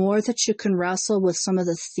 The more that you can wrestle with some of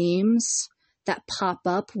the themes that pop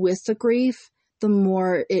up with the grief, the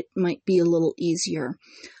more it might be a little easier.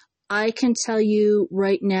 I can tell you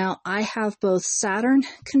right now, I have both Saturn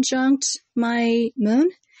conjunct my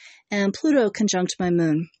moon and Pluto conjunct my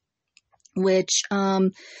moon, which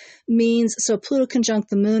means, so Pluto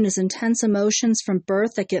conjunct the moon is intense emotions from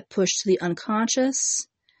birth that get pushed to the unconscious.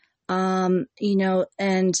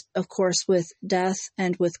 And of course with death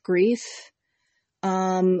and with grief,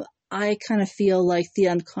 I kind of feel like the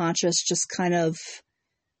unconscious just kind of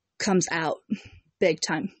comes out big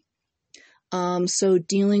time. So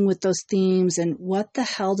dealing with those themes and what the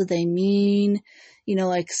hell do they mean?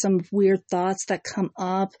 Some weird thoughts that come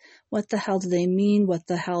up. What the hell do they mean? What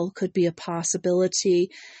the hell could be a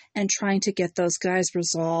possibility? And trying to get those guys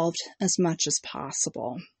resolved as much as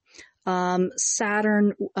possible.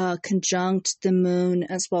 Saturn conjunct the moon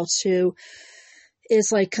as well too. is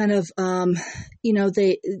like kind of,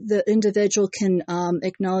 the individual can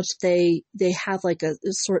acknowledge they have like a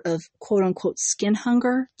sort of quote unquote skin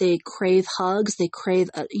hunger. They crave hugs, they crave,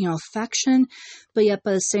 affection, but yet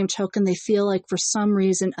by the same token, they feel like for some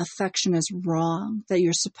reason affection is wrong, that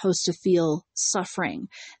you're supposed to feel suffering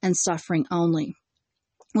and suffering only,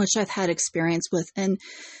 which I've had experience with. And,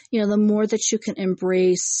 the more that you can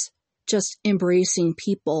embrace just embracing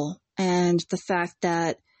people and the fact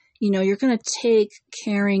that, you're going to take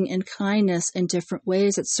caring and kindness in different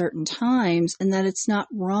ways at certain times, and that it's not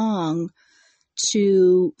wrong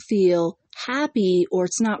to feel happy, or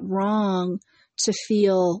it's not wrong to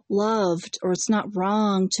feel loved, or it's not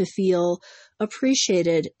wrong to feel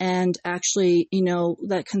appreciated. And actually,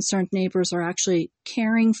 that concerned neighbors are actually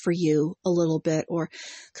caring for you a little bit, or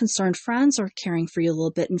concerned friends are caring for you a little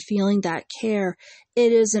bit, and feeling that care,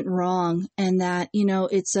 it isn't wrong. And that,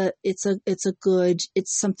 it's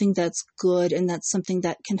something that's good, and that's something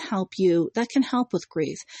that can help you, that can help with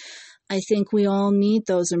grief. I think we all need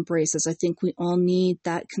those embraces. I think we all need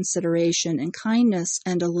that consideration and kindness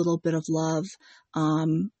and a little bit of love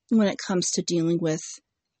when it comes to dealing with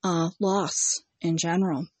loss in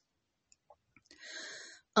general.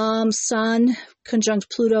 Sun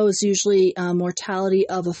conjunct Pluto is usually mortality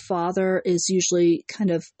of a father is usually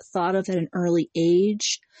kind of thought of at an early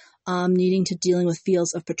age, needing to dealing with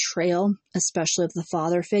feels of betrayal, especially of the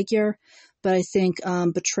father figure. But I think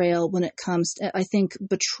betrayal, when it comes to, I think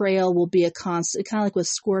betrayal will be a constant, kind of like with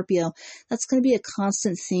Scorpio, that's going to be a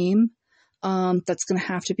constant theme that's going to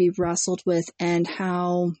have to be wrestled with, and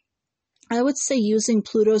how I would say using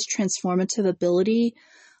Pluto's transformative ability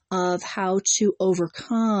of how to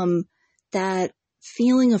overcome that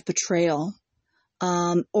feeling of betrayal,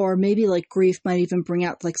 or maybe like grief might even bring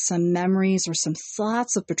out like some memories or some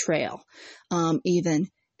thoughts of betrayal, even.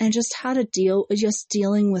 And just how to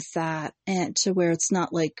dealing with that, and to where it's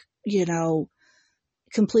not like,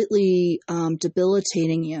 completely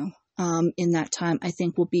debilitating you in that time, I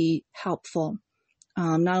think will be helpful,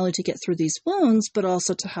 not only to get through these wounds, but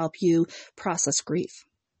also to help you process grief.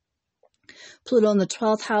 Pluto in the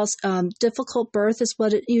 12th house, difficult birth is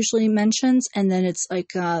what it usually mentions. And then it's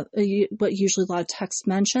like what usually a lot of texts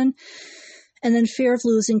mention. And then fear of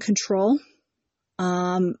losing control.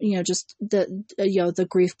 Just the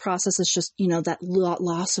grief process is just, that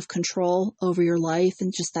loss of control over your life,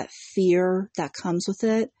 and just that fear that comes with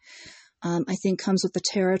it, I think comes with the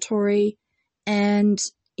territory. And,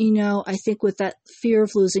 I think with that fear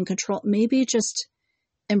of losing control, maybe just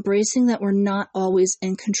embracing that we're not always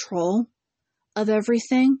in control of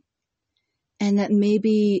everything, and that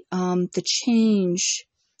maybe the change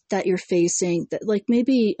that you're facing, that like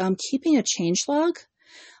maybe keeping a change log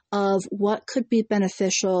of what could be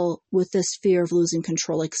beneficial with this fear of losing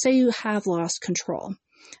control. Like say you have lost control,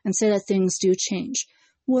 and say that things do change.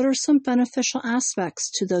 What are some beneficial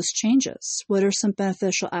aspects to those changes? What are some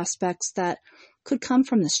beneficial aspects that could come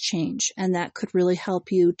from this change, and that could really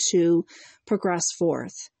help you to progress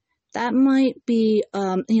forth? That might be,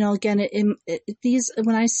 again, these,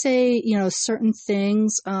 when I say, certain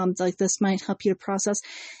things, like this might help you to process,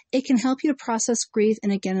 it can help you to process grief.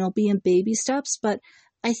 And again, it'll be in baby steps, but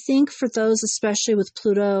I think for those, especially with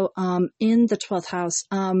Pluto in the 12th house,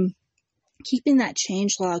 keeping that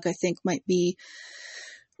change log, I think, might be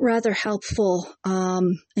rather helpful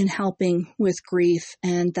in helping with grief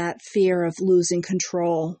and that fear of losing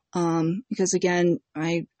control. Because again,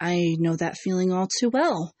 I know that feeling all too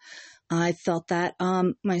well. I felt that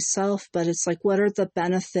myself, but it's like, what are the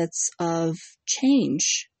benefits of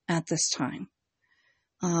change at this time?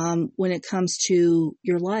 When it comes to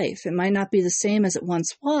your life, it might not be the same as it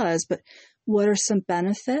once was, but what are some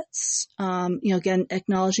benefits? Again,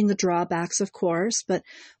 acknowledging the drawbacks, of course, but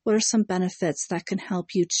what are some benefits that can help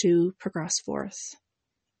you to progress forth?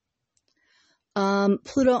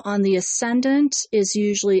 Pluto on the ascendant is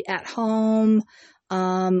usually at home,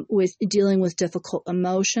 with dealing with difficult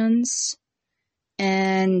emotions.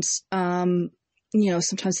 And,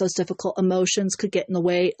 sometimes those difficult emotions could get in the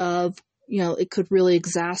way of, it could really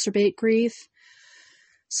exacerbate grief.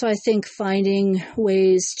 So I think finding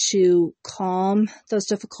ways to calm those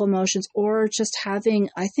difficult emotions, or just having,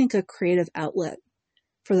 I think, a creative outlet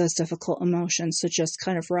for those difficult emotions to just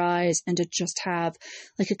kind of rise, and to just have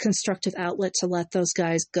like a constructive outlet to let those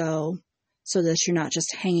guys go, so that you're not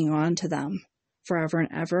just hanging on to them forever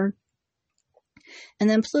and ever. And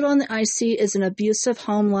then Pluto on the IC is an abusive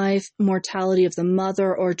home life, mortality of the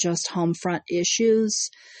mother, or just home front issues.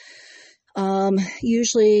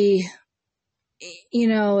 Usually,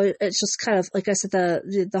 it's just kind of, like I said,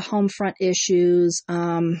 the home front issues,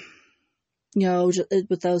 with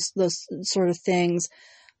those sort of things.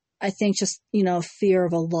 I think just, fear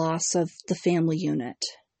of a loss of the family unit.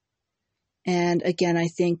 And again, I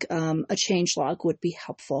think a change log would be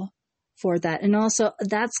helpful for that. And also,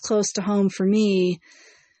 that's close to home for me.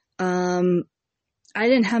 I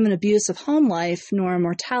didn't have an abusive home life, nor a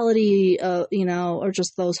mortality, or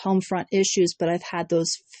just those home front issues, but I've had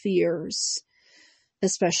those fears,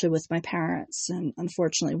 especially with my parents. And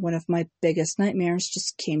unfortunately, one of my biggest nightmares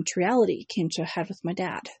just came to reality, came to a head with my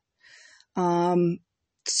dad.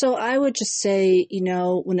 So I would just say,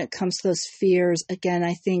 when it comes to those fears, again,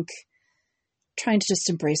 I think trying to just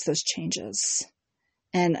embrace those changes.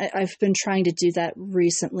 And I've been trying to do that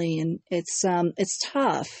recently, and it's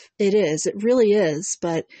tough. It is. It really is.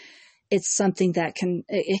 But it's something that can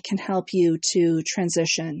help you to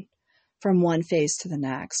transition from one phase to the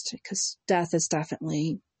next, because death is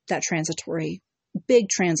definitely that big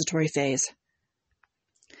transitory phase.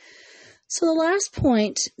 So the last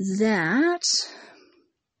point that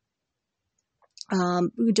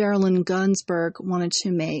Darrelyn Gunzberg wanted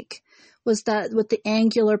to make was that with the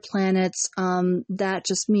angular planets, that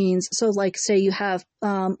just means, so like say you have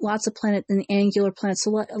lots of planets in the angular planets,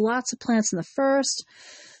 so lots of planets in the first,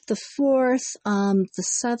 the fourth, the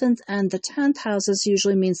seventh, and the 10th houses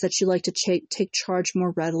usually means that you like to take charge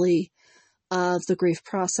more readily of the grief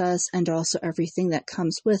process and also everything that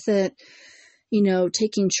comes with it.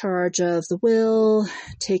 Taking charge of the will,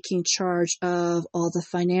 taking charge of all the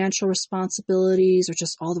financial responsibilities or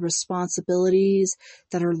just all the responsibilities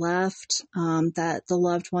that are left, that the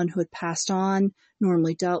loved one who had passed on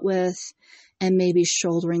normally dealt with, and maybe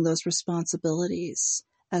shouldering those responsibilities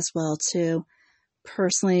as well too.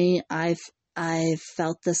 Personally, I've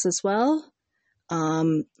felt this as well.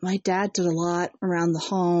 My dad did a lot around the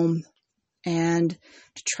home, and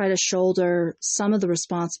to try to shoulder some of the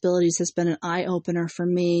responsibilities has been an eye-opener for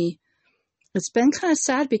me. It's been kind of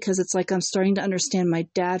sad because it's like I'm starting to understand my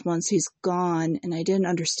dad once he's gone, and I didn't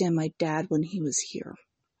understand my dad when he was here.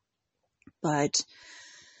 But,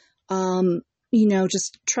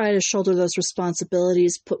 just try to shoulder those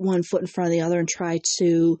responsibilities, put one foot in front of the other, and try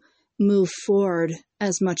to move forward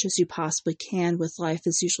as much as you possibly can with life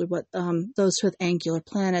is usually what those who have angular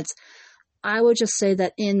planets. I would just say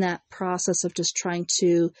that in that process of just trying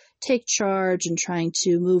to take charge and trying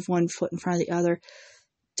to move one foot in front of the other,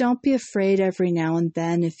 don't be afraid every now and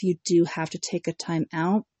then if you do have to take a time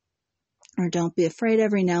out, or don't be afraid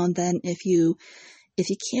every now and then if you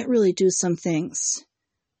can't really do some things.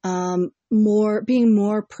 Being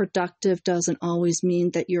more productive doesn't always mean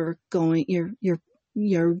that you're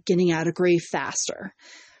getting out of grief faster.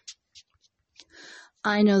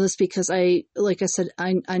 I know this because I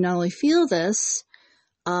not only feel this,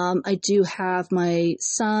 I do have my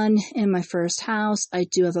sun in my first house. I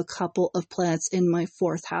do have a couple of planets in my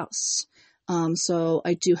fourth house. So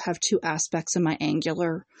I do have two aspects in my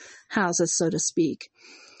angular houses, so to speak.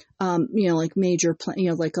 Like major,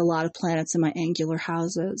 like a lot of planets in my angular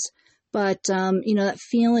houses. But, that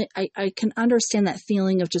feeling, I can understand that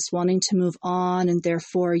feeling of just wanting to move on, and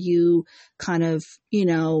therefore you kind of,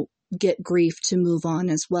 get grief to move on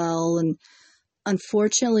as well. And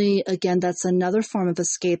unfortunately, again, that's another form of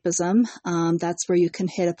escapism. That's where you can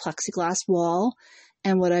hit a plexiglass wall.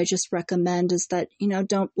 And what I just recommend is that,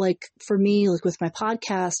 don't, like for me, like with my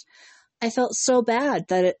podcast, I felt so bad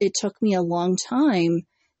that it took me a long time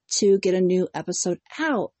to get a new episode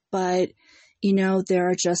out. But,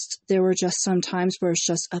 there were just some times where it's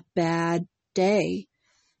just a bad day,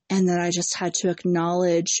 and that I just had to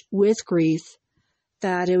acknowledge with grief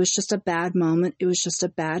that it was just a bad moment. It was just a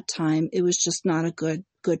bad time. It was just not a good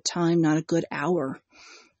time, not a good hour.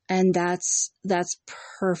 And that's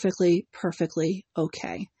perfectly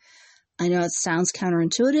okay. I know it sounds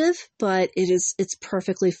counterintuitive, but it's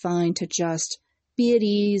perfectly fine to just be at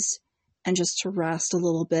ease and just to rest a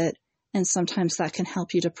little bit. And sometimes that can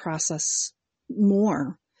help you to process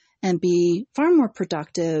more and be far more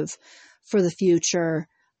productive for the future,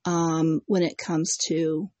 when it comes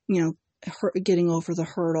to, getting over the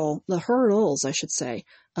hurdles, I should say,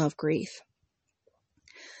 of grief.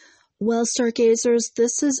 Well, stargazers,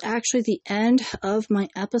 this is actually the end of my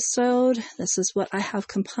episode. This is what I have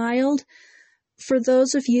compiled. For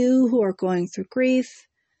those of you who are going through grief,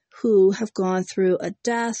 who have gone through a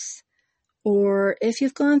death, or if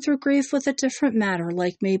you've gone through grief with a different matter,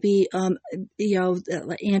 like maybe, amputees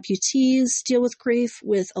deal with grief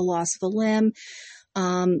with a loss of a limb.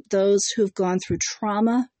 Those who've gone through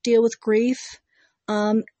trauma deal with grief.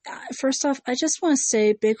 First off, I just want to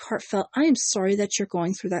say, big heartfelt, I am sorry that you're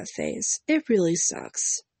going through that phase. It really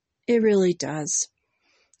sucks. It really does.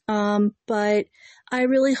 But I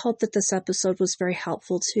really hope that this episode was very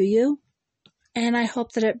helpful to you. And I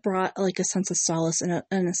hope that it brought like a sense of solace and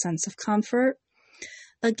a sense of comfort.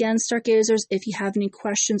 Again, stargazers, if you have any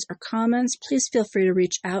questions or comments, please feel free to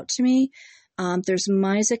reach out to me. There's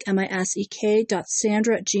Misek,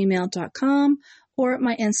 misek.sandra@gmail.com, or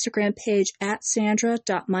my Instagram page at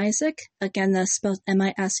sandra.misek. Again, that's spelled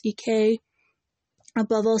Misek.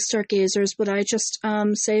 Above all, stargazers, what I just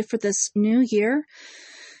say for this new year,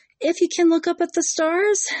 if you can look up at the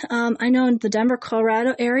stars, I know in the Denver,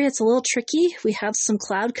 Colorado area, it's a little tricky. We have some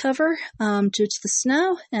cloud cover due to the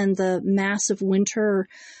snow and the massive winter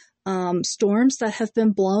storms that have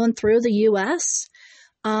been blowing through the U.S.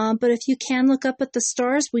 But if you can look up at the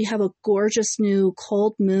stars, we have a gorgeous new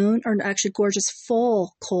cold moon, or actually gorgeous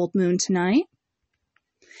full cold moon tonight.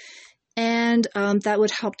 And that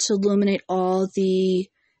would help to illuminate all the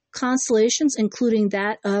constellations, including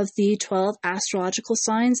that of the 12 astrological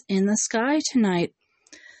signs in the sky tonight.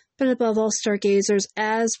 But above all, stargazers,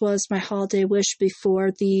 as was my holiday wish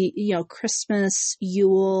before the Christmas,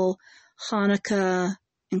 Yule, Hanukkah,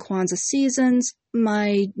 and Kwanzaa seasons,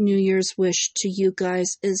 my New Year's wish to you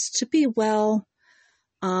guys is to be well.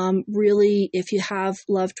 Really, if you have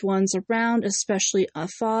loved ones around, especially a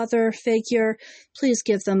father figure, please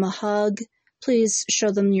give them a hug. Please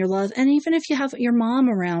show them your love. And even if you have your mom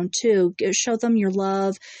around too, show them your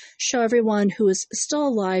love. Show everyone who is still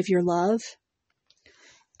alive your love.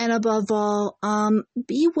 And above all,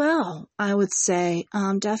 be well, I would say.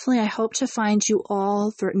 Definitely, I hope to find you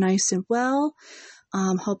all nice and well.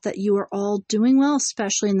 Hope that you are all doing well,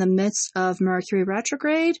 especially in the midst of Mercury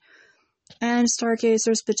retrograde. And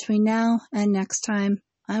stargazers, between now and next time,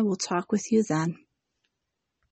 I will talk with you then.